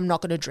tonight and I'm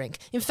not going to drink.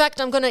 In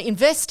fact, I'm going to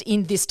invest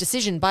in this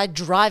decision by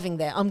driving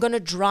there. I'm going to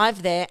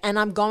drive there and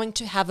I'm going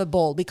to have a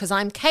ball because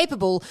I'm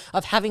capable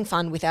of having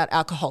fun without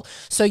alcohol.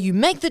 So you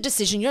make the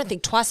decision. You don't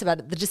think twice about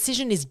it. The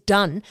decision is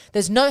done.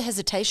 There's no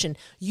hesitation.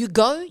 You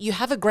go, you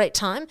have a great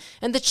time,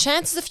 and the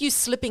chances of you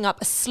slipping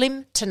up are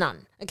slim to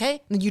none,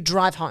 okay? And you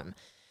drive home.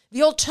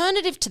 The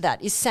alternative to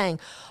that is saying,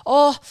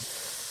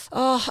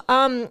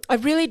 I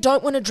really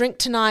don't want to drink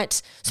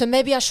tonight, so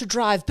maybe I should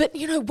drive. But,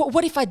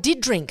 what if I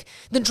did drink?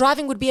 Then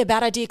driving would be a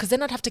bad idea because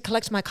then I'd have to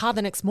collect my car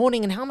the next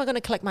morning, and how am I going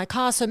to collect my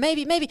car? So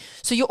maybe.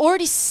 So you're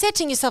already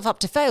setting yourself up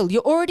to fail.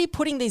 You're already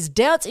putting these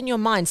doubts in your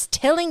minds,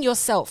 telling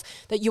yourself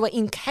that you are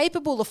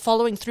incapable of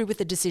following through with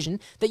the decision,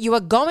 that you are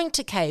going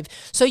to cave.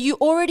 So you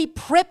already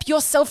prep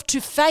yourself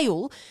to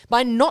fail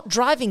by not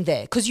driving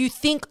there because you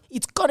think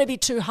it's going to be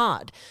too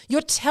hard.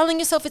 You're telling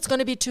yourself it's going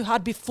to be too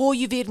hard before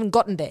you've even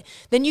gotten there.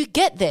 Then you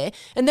get there.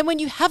 And then when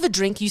you have a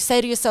drink, you say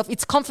to yourself,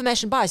 it's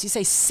confirmation bias. You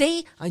say,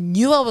 see, I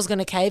knew I was going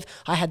to cave.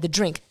 I had the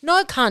drink.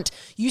 No, cunt.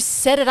 You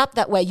set it up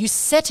that way. You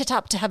set it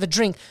up to have a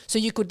drink so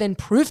you could then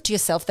prove to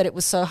yourself that it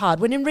was so hard.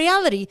 When in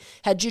reality,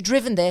 had you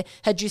driven there,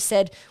 had you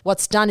said,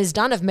 what's done is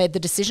done, I've made the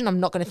decision, I'm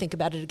not going to think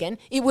about it again,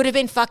 it would have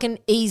been fucking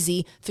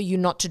easy for you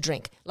not to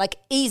drink. Like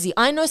easy.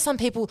 I know some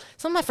people,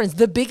 some of my friends,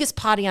 the biggest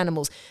party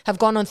animals, have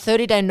gone on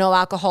 30-day no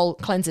alcohol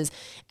cleanses,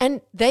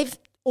 and they've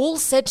all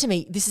said to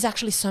me, this is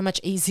actually so much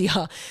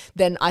easier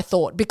than I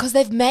thought because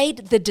they've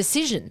made the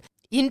decision.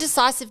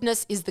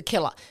 Indecisiveness is the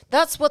killer.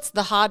 That's what's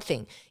the hard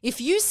thing.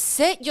 If you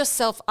set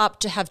yourself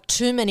up to have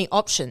too many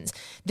options,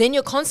 then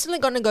you're constantly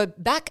going to go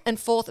back and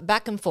forth,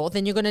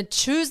 and you're going to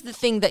choose the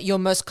thing that you're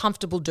most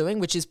comfortable doing,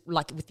 which is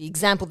like with the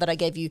example that I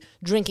gave you,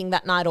 drinking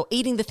that night or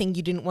eating the thing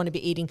you didn't want to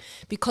be eating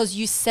because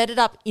you set it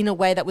up in a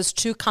way that was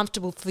too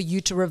comfortable for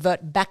you to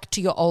revert back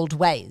to your old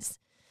ways.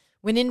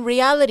 When in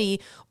reality,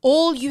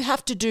 all you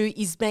have to do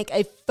is make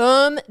a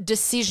firm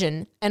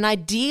decision and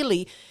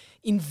ideally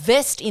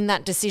invest in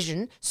that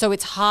decision so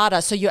it's harder,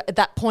 so you're at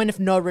that point of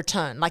no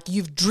return, like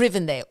you've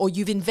driven there or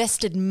you've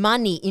invested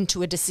money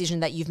into a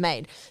decision that you've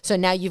made. So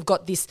now you've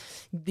got this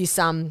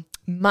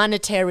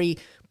monetary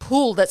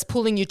pull that's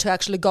pulling you to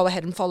actually go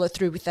ahead and follow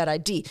through with that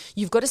idea.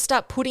 You've got to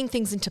start putting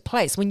things into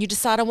place. When you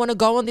decide I want to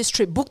go on this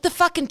trip, book the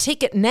fucking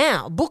ticket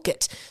now, book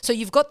it. So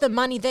you've got the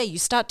money there. You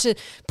start to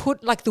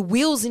put like the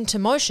wheels into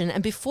motion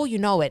and before you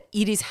know it,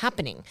 it is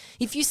happening.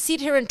 If you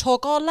sit here and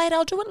talk, later,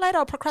 I'll do it later,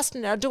 I'll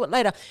procrastinate, I'll do it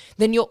later,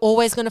 then you're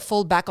always going to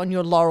fall back on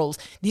your laurels.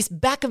 This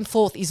back and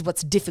forth is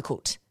what's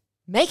difficult.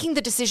 Making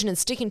the decision and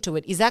sticking to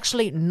it is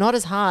actually not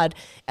as hard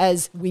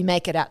as we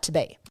make it out to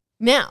be.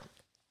 Now,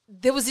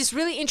 there was this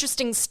really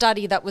interesting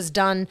study that was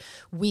done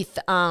with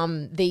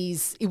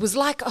it was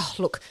like,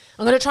 look,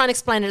 I'm going to try and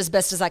explain it as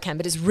best as I can,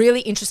 but it's really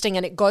interesting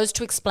and it goes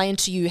to explain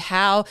to you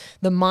how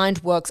the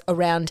mind works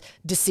around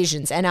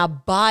decisions and our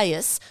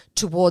bias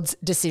towards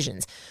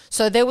decisions.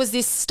 So there was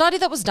this study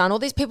that was done, all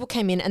these people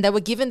came in and they were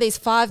given these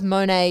 5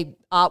 Monet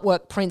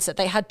artwork prints that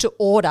they had to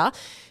order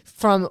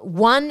from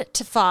 1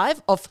 to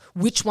 5 of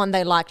which one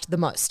they liked the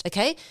most,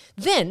 okay?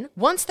 Then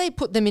once they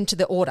put them into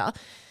the order,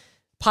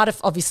 part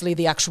of obviously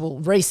the actual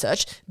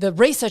research, the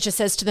researcher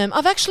says to them,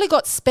 I've actually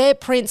got spare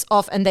prints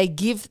off, and they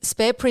give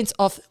spare prints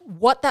off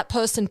what that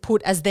person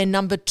put as their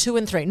number 2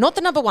 and 3. Not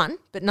the number 1,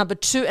 but number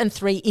 2 and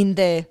 3 in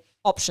their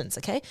options,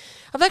 okay?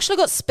 I've actually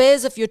got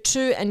spares of your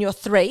 2 and your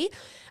 3.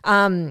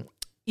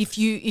 If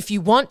you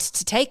want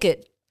to take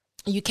it,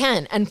 you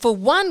can. And for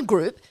one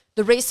group,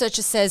 the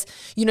researcher says,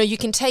 you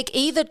can take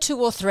either 2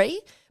 or 3,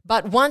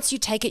 but once you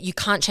take it, you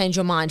can't change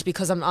your mind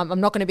because I'm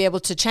not going to be able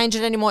to change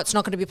it anymore. It's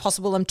not going to be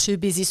possible. I'm too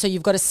busy. So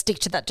you've got to stick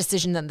to that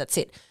decision, then that's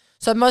it.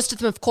 So most of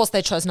them, of course,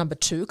 they chose number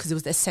 2 because it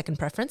was their second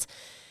preference.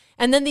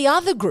 And then the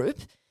other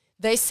group,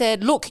 they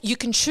said, look, you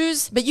can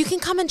choose, but you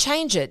can come and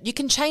change it. You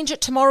can change it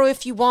tomorrow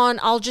if you want.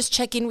 I'll just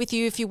check in with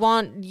you if you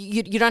want.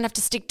 You don't have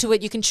to stick to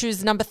it. You can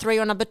choose number 3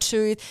 or number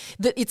 2.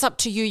 It's up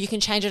to you. You can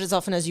change it as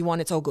often as you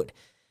want. It's all good.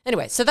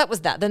 Anyway, so that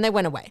was that. Then they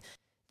went away.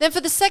 Then for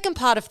the second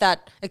part of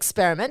that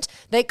experiment,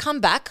 they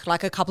come back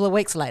like a couple of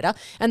weeks later,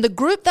 and the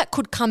group that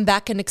could come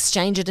back and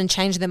exchange it and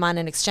change their mind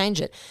and exchange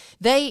it,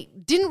 they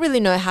didn't really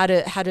know how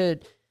to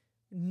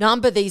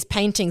number these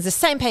paintings, the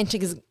same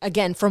paintings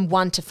again from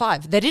 1 to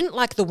 5. They didn't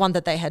like the one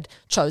that they had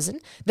chosen.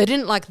 They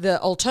didn't like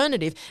the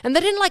alternative, and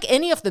they didn't like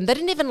any of them. They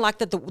didn't even like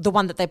the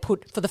one that they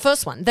put for the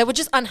first one. They were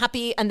just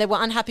unhappy, and they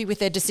were unhappy with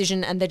their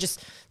decision, and they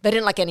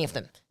didn't like any of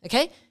them,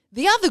 okay?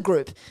 The other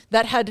group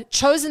that had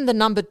chosen the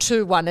number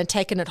 2 one and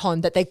taken it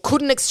home, that they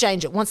couldn't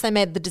exchange it once they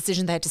made the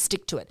decision, they had to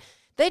stick to it.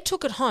 They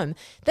took it home.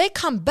 They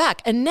come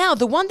back, and now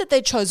the one that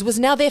they chose was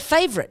now their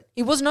favorite.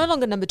 It was no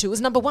longer number 2, it was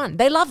number 1.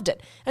 They loved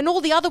it. And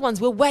all the other ones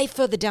were way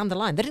further down the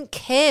line. They didn't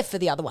care for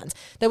the other ones.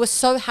 They were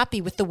so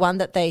happy with the one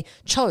that they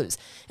chose.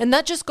 And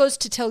that just goes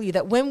to tell you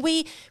that when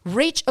we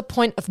reach a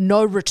point of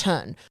no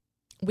return,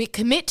 we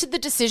commit to the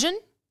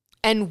decision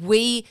and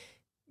we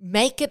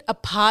make it a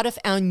part of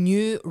our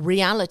new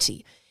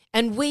reality.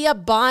 And we are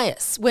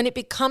biased. When it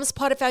becomes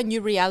part of our new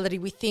reality,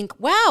 we think,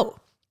 wow,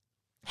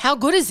 How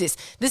good is this?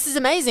 This is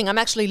amazing. I'm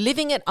actually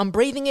living it. I'm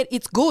breathing it.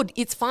 It's good.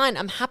 It's fine.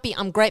 I'm happy.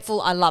 I'm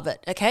grateful. I love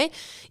it. Okay.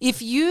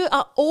 If you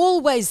are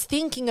always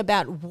thinking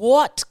about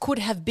what could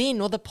have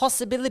been or the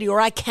possibility or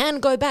I can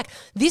go back,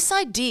 this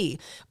idea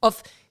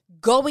of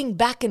going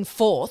back and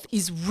forth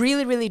is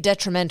really, really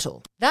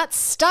detrimental. That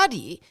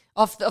study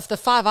of the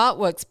 5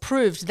 artworks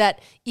proved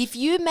that if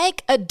you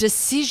make a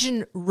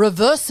decision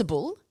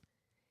reversible,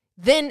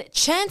 then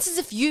chances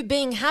of you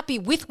being happy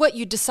with what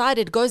you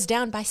decided goes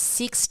down by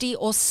 60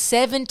 or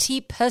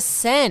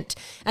 70%.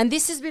 And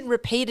this has been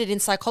repeated in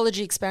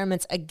psychology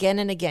experiments again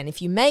and again.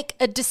 If you make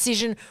a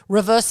decision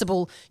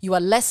reversible, you are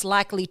less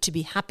likely to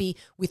be happy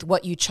with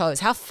what you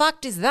chose. How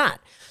fucked is that?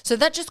 So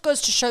that just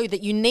goes to show you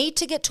that you need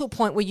to get to a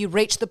point where you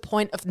reach the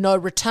point of no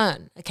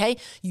return, okay?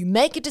 You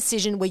make a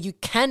decision where you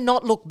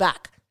cannot look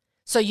back.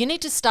 So you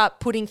need to start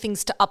putting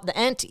things to up the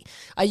ante.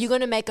 Are you going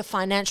to make a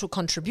financial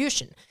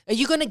contribution? Are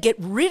you going to get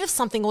rid of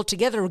something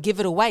altogether or give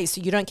it away so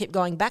you don't keep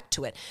going back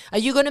to it? Are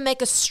you going to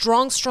make a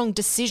strong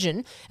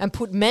decision and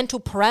put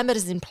mental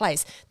parameters in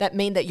place that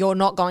mean that you're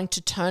not going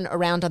to turn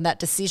around on that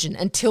decision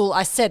until,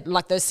 I said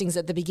like those things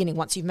at the beginning,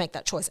 once you make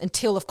that choice,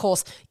 until of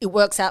course it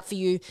works out for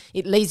you,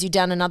 it leads you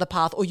down another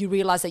path, or you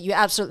realize that you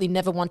absolutely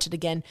never want it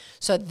again.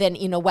 So then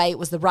in a way it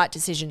was the right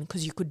decision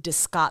because you could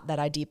discard that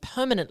idea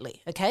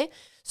permanently, okay?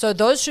 So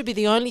those should be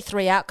the only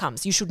 3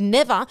 outcomes. You should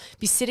never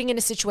be sitting in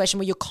a situation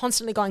where you're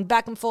constantly going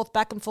back and forth,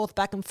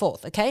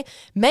 okay?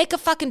 Make a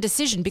fucking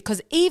decision,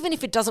 because even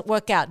if it doesn't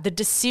work out, the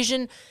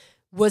decision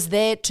was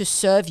there to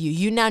serve you.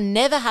 You now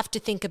never have to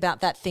think about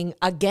that thing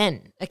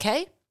again,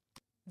 okay?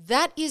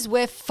 That is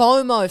where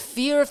FOMO,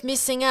 fear of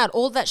missing out,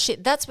 all that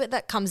shit, that's where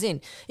that comes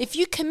in. If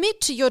you commit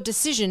to your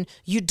decision,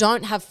 you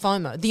don't have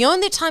FOMO. The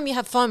only time you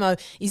have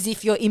FOMO is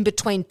if you're in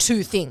between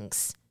 2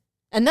 things.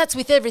 And that's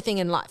with everything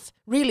in life.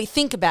 Really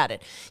think about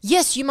it.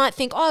 Yes, you might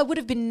think, oh, it would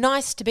have been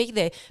nice to be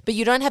there, but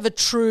you don't have a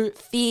true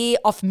fear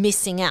of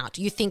missing out.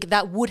 You think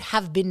that would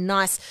have been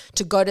nice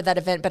to go to that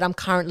event, but I'm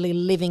currently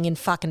living in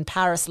fucking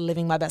Paris,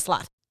 living my best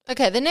life.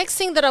 Okay, the next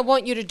thing that I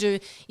want you to do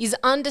is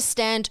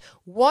understand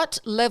what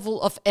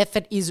level of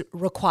effort is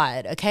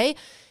required, okay?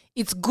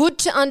 It's good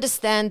to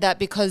understand that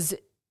because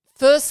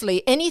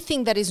firstly,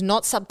 anything that is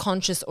not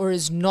subconscious or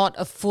is not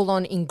a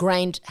full-on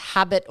ingrained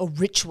habit or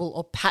ritual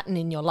or pattern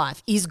in your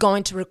life is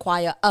going to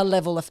require a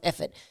level of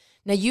effort.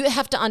 Now, you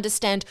have to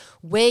understand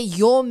where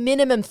your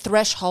minimum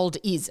threshold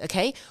is,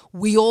 okay?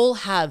 We all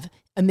have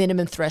a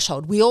minimum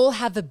threshold. We all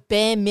have a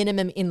bare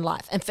minimum in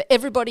life. And for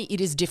everybody,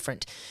 it is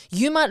different.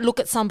 You might look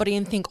at somebody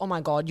and think, oh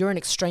my God, you're an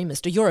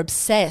extremist, or you're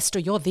obsessed, or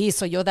you're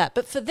this, or you're that.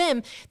 But for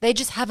them, they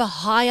just have a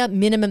higher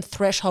minimum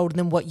threshold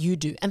than what you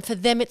do. And for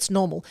them, it's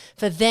normal.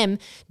 For them,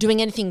 doing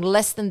anything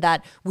less than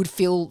that would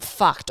feel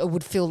fucked, or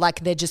would feel like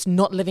they're just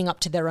not living up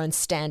to their own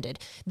standard.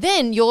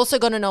 Then you're also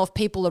going to know of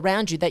people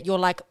around you that you're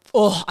like,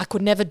 oh, I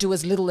could never do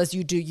as little as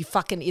you do.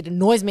 It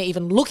annoys me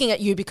even looking at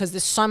you because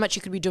there's so much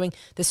you could be doing.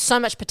 There's so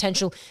much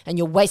potential and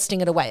you're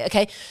wasting it away,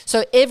 okay?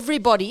 So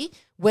everybody,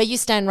 where you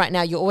stand right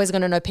now, you're always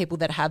going to know people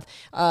that have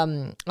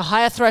a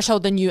higher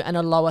threshold than you and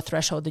a lower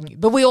threshold than you.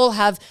 But we all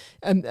have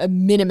a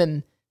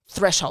minimum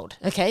threshold,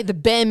 okay? The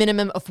bare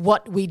minimum of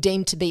what we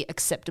deem to be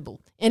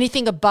acceptable.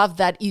 Anything above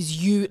that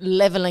is you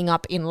leveling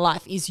up in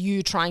life, is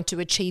you trying to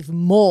achieve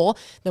more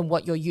than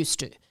what you're used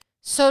to.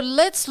 So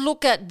let's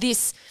look at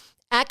this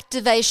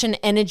activation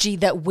energy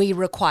that we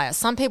require.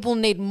 Some people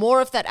need more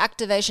of that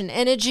activation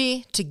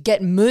energy to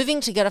get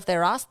moving, to get off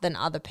their ass, than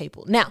other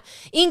people. Now,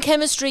 in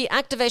chemistry,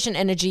 activation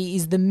energy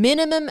is the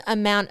minimum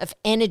amount of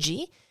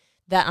energy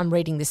that, I'm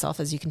reading this off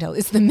as you can tell,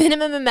 it's the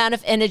minimum amount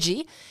of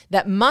energy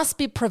that must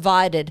be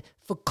provided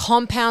for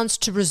compounds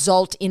to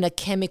result in a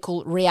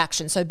chemical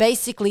reaction. So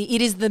basically,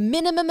 it is the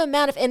minimum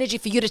amount of energy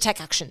for you to take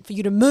action, for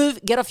you to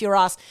move, get off your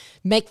ass,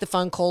 make the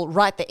phone call,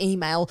 write the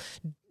email,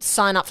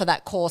 sign up for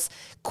that course,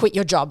 quit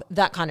your job,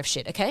 that kind of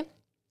shit, okay?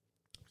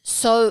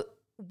 So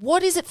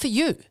what is it for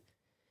you?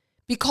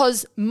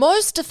 Because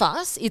most of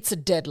us, it's a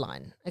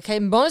deadline, okay?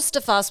 Most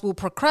of us will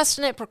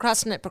procrastinate,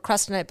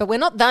 but we're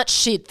not that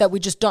shit that we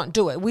just don't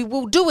do it. We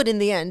will do it in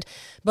the end,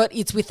 but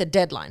it's with a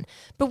deadline.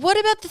 But what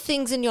about the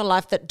things in your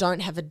life that don't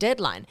have a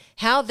deadline?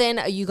 How then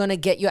are you going to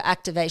get your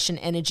activation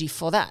energy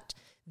for that?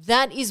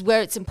 That is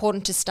where it's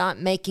important to start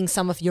making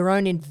some of your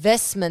own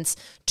investments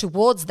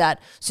towards that,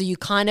 so you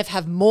kind of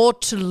have more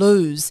to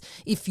lose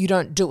if you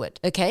don't do it,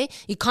 okay?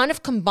 It kind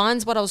of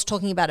combines what I was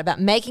talking about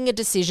making a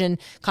decision,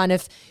 kind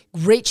of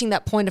reaching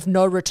that point of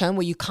no return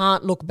where you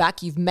can't look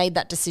back. You've made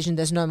that decision.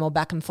 There's no more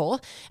back and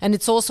forth. And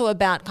it's also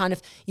about kind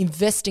of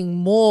investing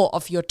more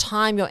of your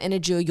time, your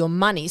energy, or your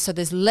money, so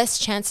there's less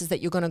chances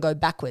that you're going to go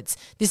backwards.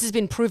 This has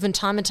been proven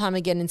time and time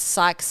again in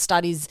psych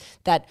studies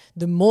that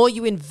the more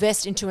you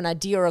invest into an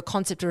idea or a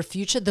concept or a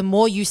future, the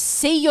more you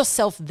see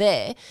yourself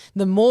there,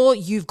 the more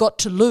you've got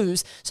to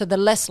lose, so the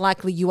less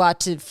likely you are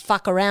to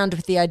fuck around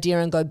with the idea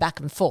and go back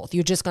and forth.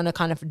 You're just going to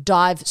kind of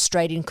dive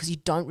straight in because you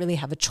don't really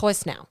have a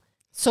choice now.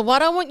 So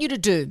what I want you to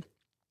do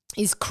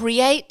is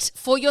create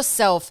for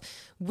yourself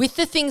with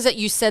the things that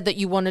you said that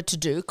you wanted to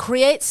do,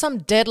 create some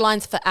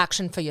deadlines for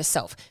action for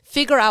yourself.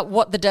 Figure out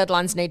what the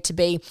deadlines need to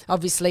be.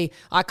 Obviously,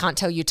 I can't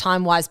tell you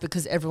time-wise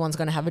because everyone's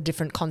going to have a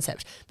different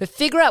concept. But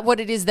figure out what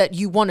it is that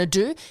you want to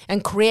do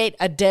and create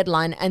a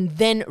deadline, and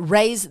then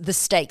raise the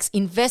stakes.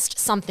 Invest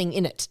something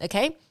in it,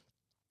 okay?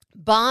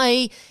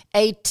 Buy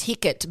a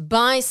ticket,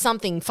 buy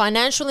something.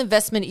 Financial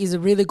investment is a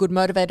really good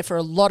motivator for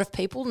a lot of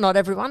people, not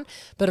everyone,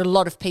 but a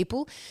lot of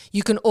people.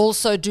 You can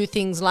also do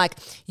things like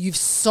you've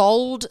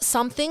sold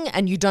something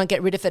and you don't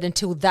get rid of it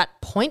until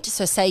that point.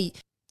 So say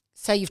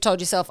you've told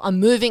yourself, I'm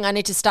moving, I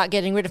need to start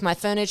getting rid of my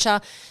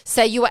furniture.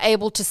 Say you were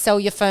able to sell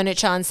your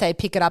furniture and say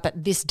pick it up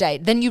at this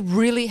date. Then you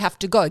really have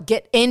to go.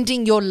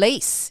 Ending your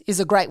lease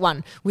is a great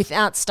one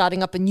without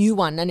starting up a new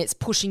one, and it's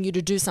pushing you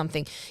to do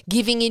something.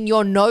 Giving in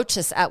your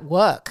notice at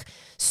work.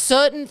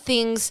 Certain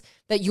things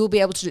that you'll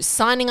be able to do.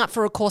 Signing up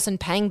for a course and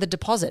paying the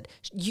deposit.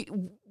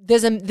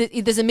 There's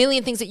a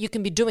million things that you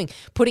can be doing.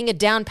 Putting a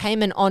down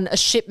payment on a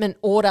shipment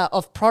order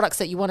of products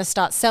that you want to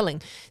start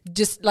selling.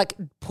 Just like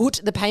put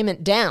the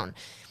payment down.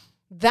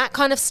 That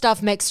kind of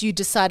stuff makes you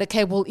decide,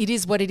 okay, well, it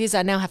is what it is.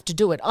 I now have to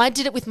do it. I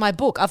did it with my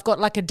book. I've got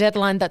like a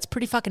deadline that's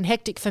pretty fucking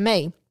hectic for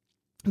me,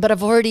 but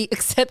I've already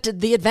accepted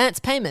the advance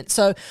payment.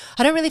 So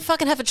I don't really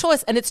fucking have a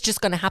choice, and it's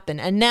just going to happen.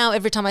 And now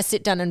every time I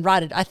sit down and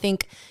write it, I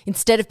think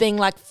instead of being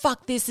like,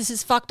 fuck this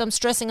is fucked, I'm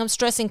stressing,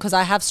 because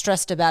I have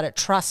stressed about it.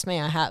 Trust me,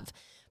 I have.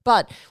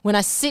 But when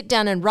I sit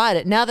down and write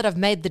it, now that I've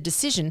made the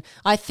decision,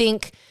 I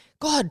think,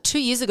 God, 2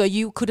 years ago,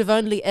 you could have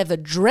only ever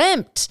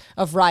dreamt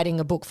of writing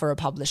a book for a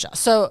publisher.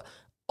 So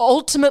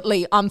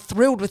ultimately, I'm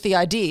thrilled with the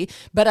idea,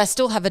 but I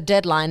still have a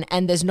deadline,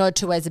 and there's no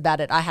two ways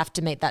about it. I have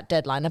to meet that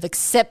deadline. I've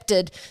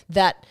accepted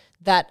that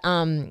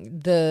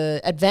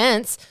the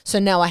advance, so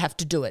now I have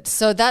to do it.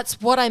 So that's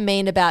what I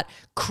mean about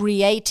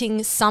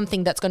creating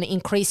something that's going to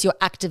increase your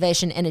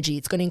activation energy.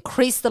 It's going to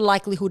increase the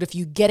likelihood of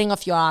you getting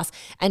off your ass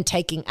and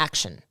taking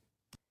action.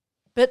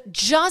 But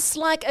just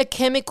like a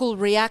chemical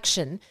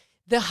reaction,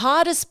 the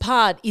hardest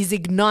part is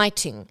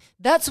igniting.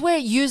 That's where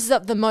it uses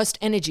up the most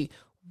energy.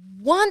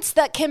 Once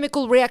that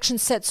chemical reaction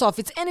sets off,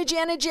 it's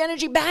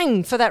energy,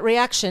 bang for that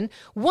reaction.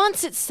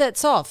 Once it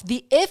sets off,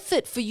 the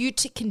effort for you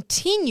to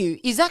continue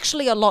is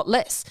actually a lot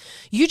less.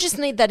 You just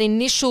need that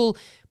initial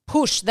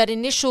push, that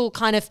initial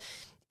kind of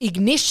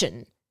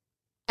ignition.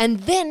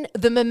 And then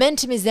the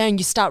momentum is there and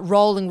you start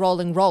rolling.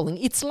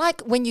 It's like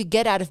when you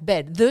get out of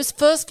bed. Those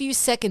first few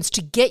seconds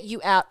to get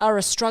you out are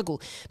a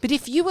struggle. But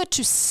if you were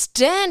to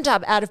stand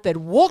up out of bed,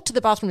 walk to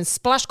the bathroom and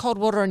splash cold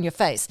water on your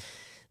face,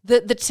 the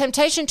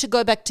temptation to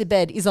go back to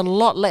bed is a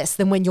lot less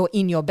than when you're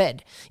in your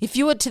bed. If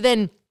you were to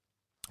then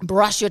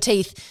brush your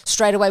teeth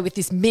straight away with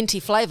this minty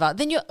flavor,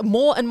 then you're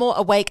more and more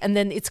awake, and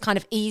then it's kind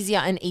of easier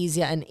and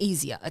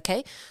easier,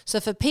 okay? So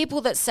for people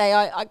that say,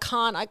 I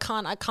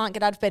can't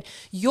get out of bed,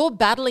 you're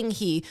battling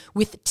here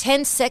with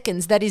 10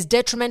 seconds that is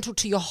detrimental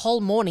to your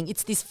whole morning.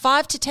 It's this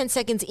 5 to 10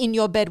 seconds in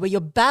your bed where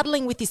you're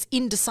battling with this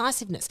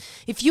indecisiveness.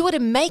 If you were to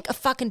make a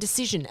fucking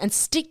decision and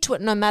stick to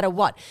it no matter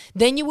what,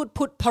 then you would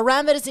put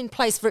parameters in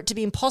place for it to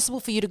be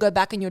impossible for you to go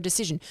back on your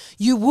decision.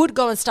 You would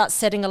go and start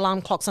setting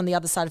alarm clocks on the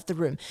other side of the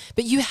room,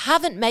 but you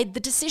haven't made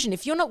the decision.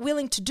 If you're not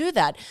willing to do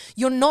that,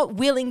 you're not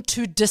willing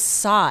to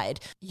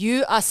decide.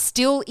 You are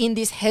still in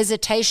this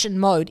hesitation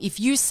mode. If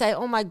you say,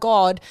 oh my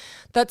God,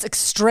 that's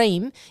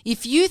extreme.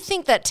 If you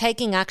think that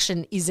taking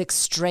action is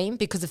extreme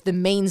because of the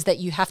means that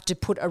you have to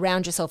put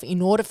around yourself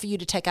in order for you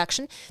to take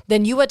action,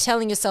 then you are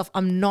telling yourself,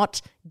 I'm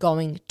not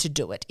going to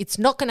do it. It's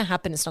not going to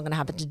happen. It's not going to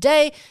happen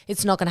today.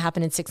 It's not going to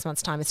happen in 6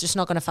 months' time. It's just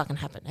not going to fucking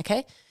happen,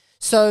 okay?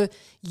 So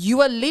you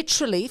are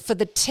literally, for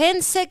the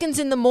 10 seconds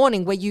in the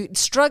morning where you're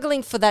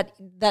struggling for that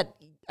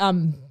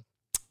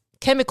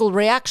chemical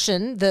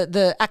reaction,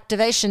 the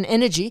activation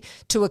energy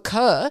to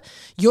occur,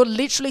 you're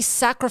literally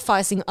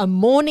sacrificing a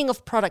morning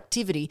of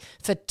productivity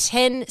for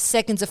 10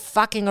 seconds of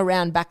fucking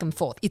around back and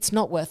forth. It's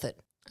not worth it.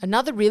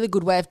 Another really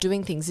good way of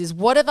doing things is,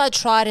 what have I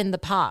tried in the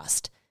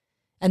past?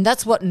 And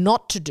that's what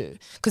not to do.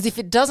 Because if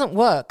it doesn't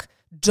work,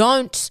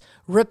 don't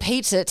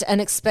repeat it and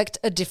expect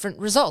a different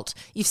result.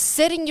 If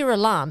setting your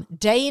alarm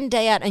day in,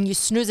 day out, and you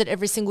snooze it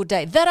every single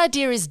day, that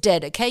idea is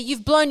dead, okay?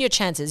 You've blown your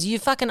chances. You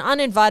fucking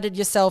uninvited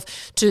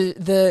yourself to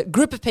the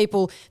group of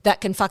people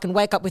that can fucking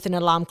wake up with an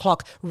alarm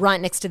clock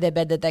right next to their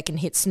bed that they can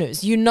hit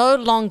snooze. You no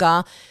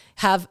longer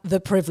have the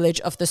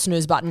privilege of the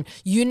snooze button.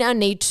 You now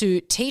need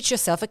to teach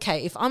yourself,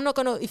 okay, if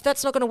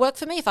that's not going to work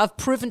for me, if I've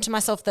proven to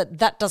myself that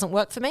that doesn't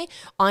work for me,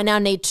 I now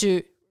need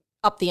to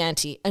up the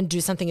ante and do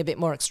something a bit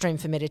more extreme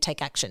for me to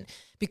take action,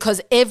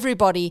 because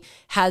everybody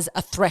has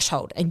a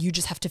threshold and you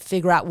just have to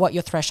figure out what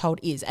your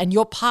threshold is. And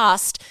your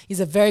past is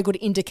a very good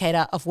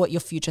indicator of what your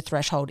future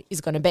threshold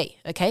is going to be,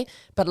 okay?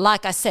 But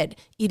like I said,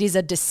 it is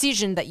a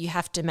decision that you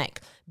have to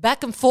make.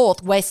 Back and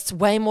forth wastes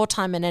way more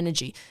time and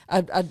energy.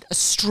 A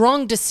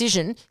strong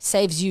decision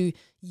saves you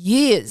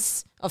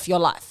years of your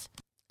life.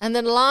 And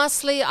then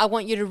lastly, I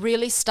want you to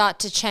really start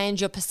to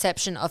change your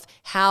perception of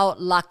how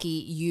lucky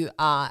you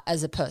are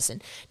as a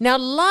person. Now,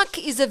 luck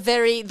is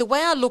the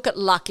way I look at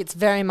luck, it's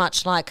very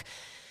much like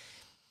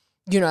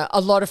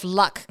a lot of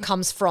luck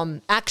comes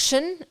from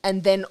action,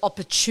 and then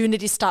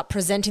opportunities start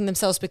presenting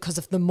themselves because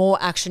of the more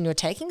action you're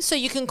taking. So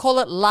you can call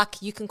it luck,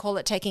 you can call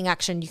it taking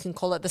action, you can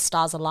call it the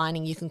stars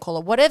aligning, you can call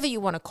it whatever you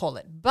want to call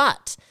it.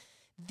 But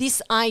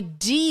this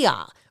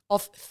idea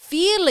of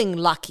feeling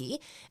lucky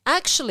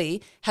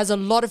actually has a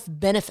lot of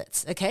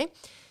benefits, okay?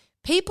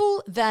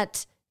 People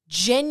that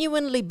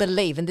genuinely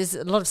believe, and there's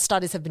a lot of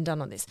studies have been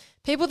done on this,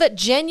 people that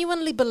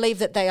genuinely believe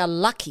that they are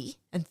lucky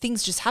and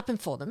things just happen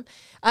for them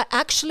are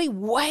actually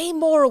way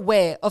more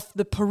aware of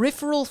the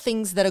peripheral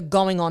things that are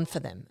going on for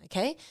them,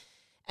 okay?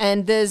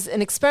 And there's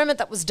an experiment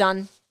that was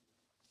done.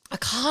 I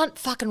can't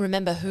fucking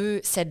remember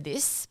who said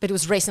this, but it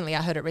was recently.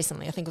 I heard it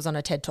recently. I think it was on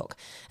a TED Talk.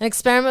 An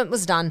experiment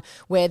was done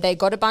where they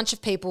got a bunch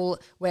of people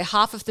where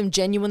half of them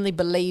genuinely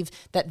believe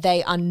that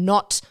they are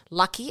not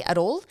lucky at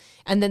all,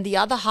 and then the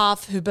other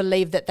half who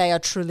believe that they are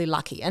truly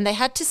lucky. And they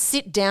had to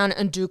sit down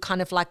and do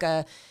kind of like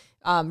a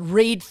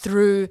read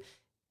through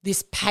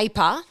this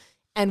paper,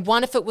 and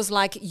one of it was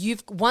like,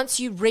 once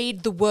you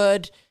read the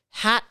word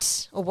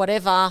hat or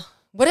whatever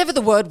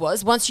the word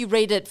was, once you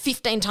read it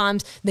 15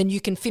 times, then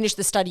you can finish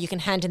the study, you can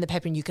hand in the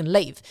paper and you can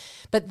leave.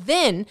 But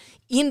then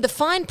in the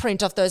fine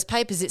print of those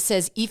papers, it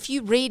says, if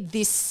you read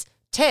this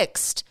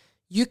text,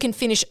 you can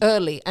finish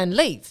early and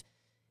leave.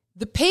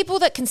 The people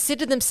that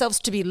consider themselves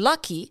to be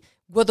lucky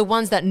were the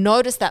ones that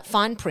noticed that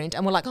fine print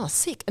and were like, oh,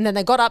 sick. And then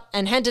they got up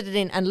and handed it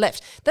in and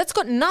left. That's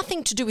got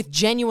nothing to do with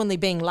genuinely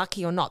being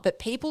lucky or not. But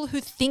people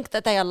who think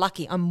that they are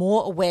lucky are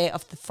more aware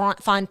of the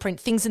fine print,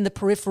 things in the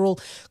peripheral,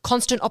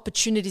 constant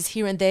opportunities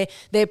here and there.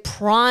 They're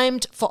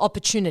primed for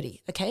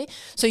opportunity, okay?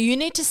 So you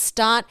need to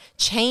start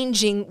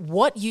changing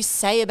what you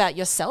say about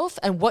yourself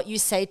and what you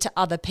say to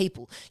other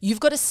people. You've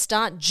got to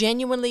start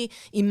genuinely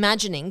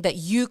imagining that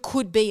you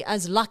could be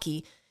as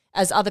lucky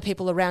as other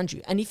people around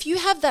you. And if you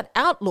have that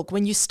outlook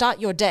when you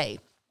start your day,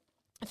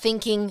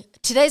 thinking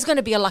today's going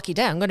to be a lucky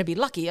day, I'm going to be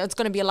lucky, it's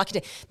going to be a lucky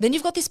day, then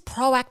you've got this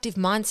proactive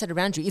mindset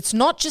around you.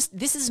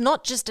 This is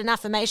not just an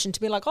affirmation to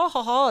be like,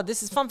 oh,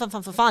 this is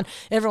fun,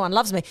 everyone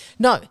loves me.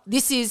 No,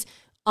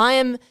 I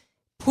am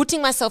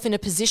putting myself in a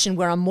position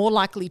where I'm more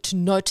likely to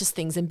notice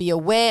things and be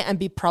aware and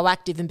be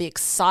proactive and be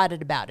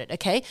excited about it,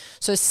 okay?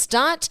 So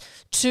start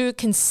to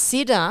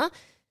consider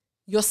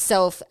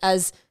yourself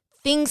as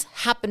things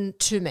happen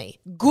to me.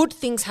 Good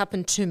things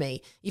happen to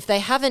me. If they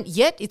haven't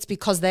yet, it's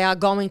because they are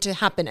going to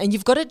happen. And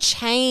you've got to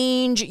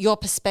change your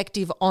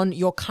perspective on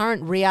your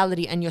current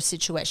reality and your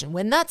situation.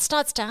 When that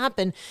starts to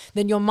happen,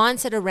 then your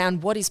mindset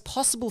around what is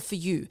possible for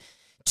you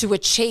to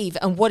achieve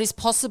and what is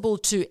possible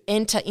to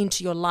enter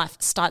into your life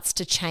starts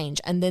to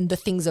change. And then the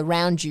things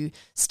around you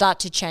start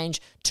to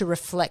change to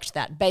reflect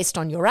that based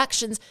on your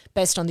actions,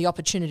 based on the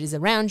opportunities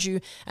around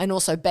you, and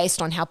also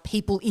based on how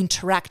people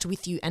interact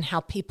with you and how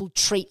people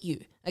treat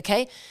you.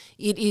 Okay?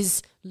 It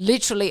is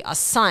literally a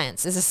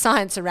science. There's a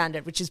science around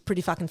it, which is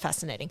pretty fucking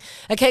fascinating.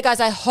 Okay, guys,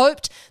 I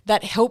hoped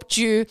that helped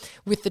you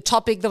with the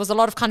topic. There was a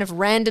lot of kind of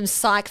random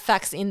psych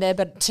facts in there,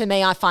 but to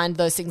me, I find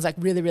those things like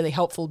really, really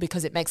helpful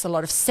because it makes a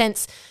lot of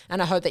sense.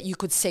 And I hope that you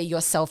could see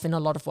yourself in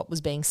a lot of what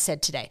was being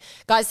said today.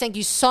 Guys, thank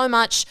you so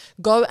much.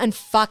 Go and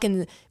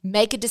fucking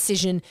make a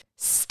decision.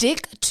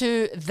 Stick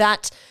to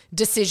that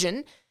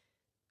decision.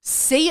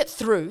 See it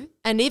through,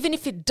 and even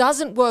if it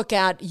doesn't work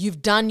out,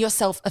 you've done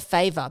yourself a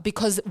favor,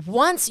 because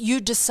once you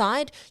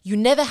decide, you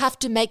never have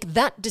to make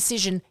that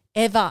decision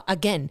ever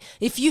again.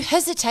 If you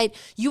hesitate,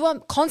 you are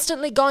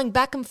constantly going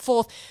back and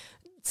forth,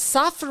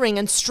 suffering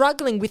and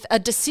struggling with a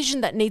decision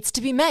that needs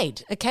to be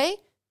made, okay?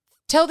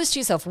 Tell this to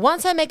yourself.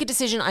 Once I make a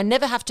decision, I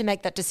never have to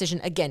make that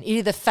decision again. It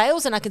either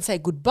fails and I can say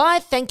goodbye,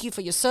 thank you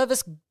for your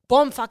service,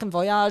 bon fucking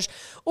voyage,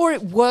 or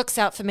it works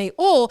out for me,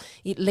 or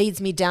it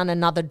leads me down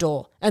another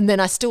door. And then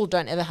I still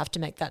don't ever have to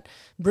make that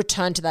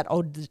return to that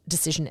old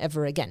decision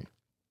ever again.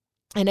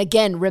 And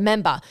again,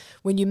 remember,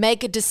 when you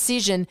make a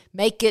decision,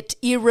 make it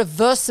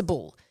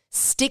irreversible.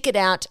 Stick it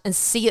out and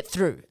see it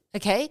through,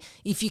 okay?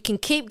 If you can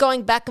keep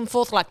going back and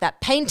forth like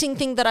that painting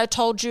thing that I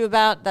told you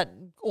about, that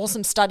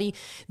awesome study,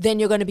 then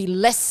you're going to be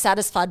less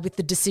satisfied with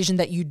the decision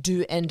that you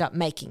do end up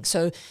making.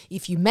 So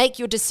if you make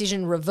your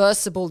decision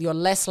reversible, you're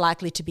less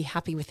likely to be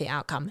happy with the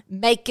outcome.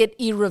 Make it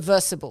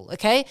irreversible,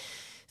 okay?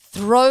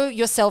 Throw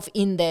yourself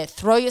in there.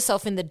 Throw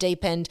yourself in the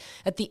deep end.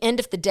 At the end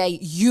of the day,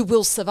 you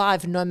will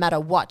survive no matter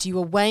what. You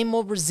are way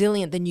more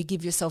resilient than you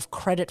give yourself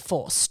credit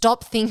for.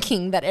 Stop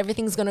thinking that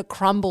everything's going to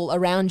crumble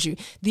around you.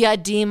 The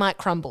idea might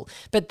crumble,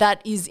 but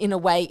that is, in a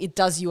way, it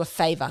does you a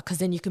favor because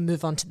then you can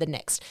move on to the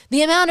next.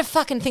 The amount of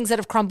fucking things that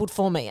have crumbled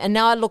for me, and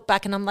now I look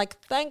back and I'm like,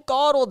 thank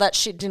God all that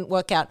shit didn't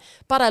work out.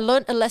 But I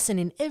learned a lesson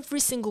in every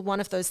single one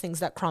of those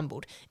things that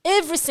crumbled.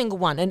 Every single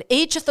one. And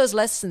each of those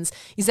lessons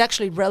is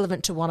actually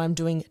relevant to what I'm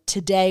doing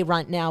today,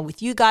 right now,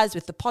 with you guys,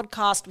 with the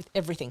podcast, with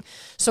everything.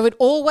 So it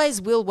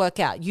always will work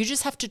out. You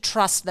just have to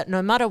trust that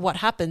no matter what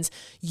happens,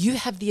 you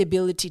have the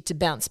ability to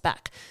bounce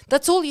back.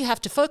 That's all you have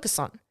to focus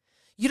on.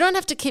 You don't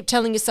have to keep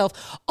telling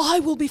yourself,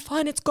 I will be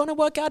fine, it's going to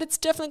work out, it's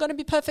definitely going to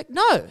be perfect.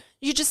 No,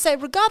 you just say,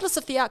 regardless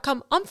of the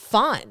outcome, I'm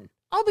fine.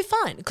 I'll be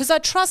fine because I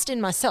trust in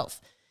myself.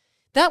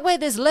 That way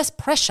there's less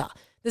pressure.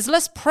 There's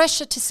less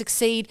pressure to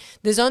succeed.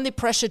 There's only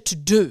pressure to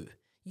do.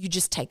 You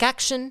just take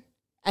action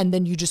and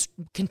then you just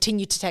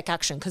continue to take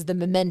action because the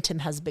momentum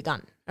has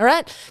begun. All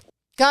right?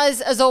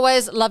 Guys, as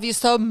always, love you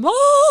so much.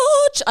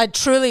 I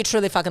truly,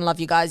 truly fucking love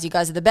you guys. You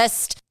guys are the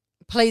best.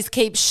 Please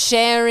keep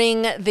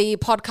sharing the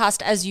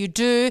podcast as you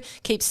do.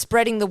 Keep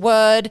spreading the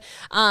word.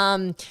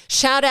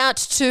 Shout out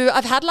to,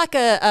 I've had like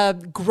a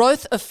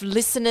growth of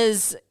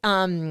listeners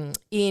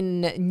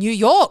in New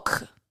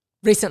York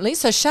recently.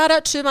 So shout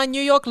out to my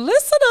New York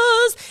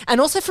listeners and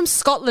also from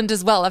Scotland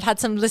as well. I've had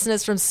some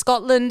listeners from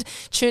Scotland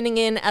tuning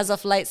in as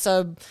of late.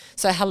 So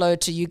hello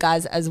to you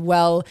guys as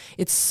well.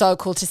 It's so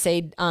cool to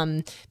see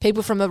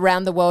people from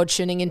around the world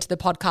tuning into the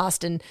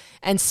podcast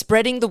and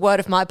spreading the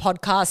word of my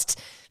podcast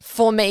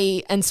for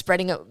me and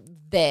spreading it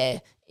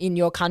there in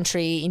your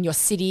country, in your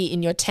city,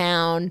 in your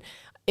town.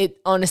 It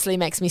honestly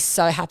makes me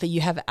so happy.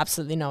 You have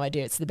absolutely no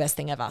idea. It's the best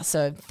thing ever.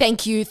 So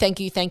thank you, thank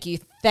you, thank you,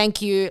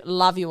 thank you.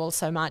 Love you all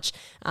so much.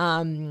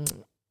 And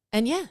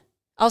yeah,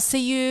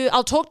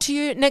 I'll talk to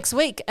you next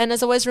week. And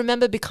as always,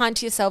 remember, be kind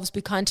to yourselves,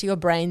 be kind to your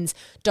brains.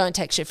 Don't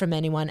take shit from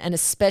anyone. And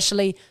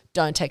especially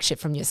don't take shit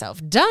from yourself.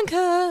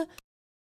 Danke.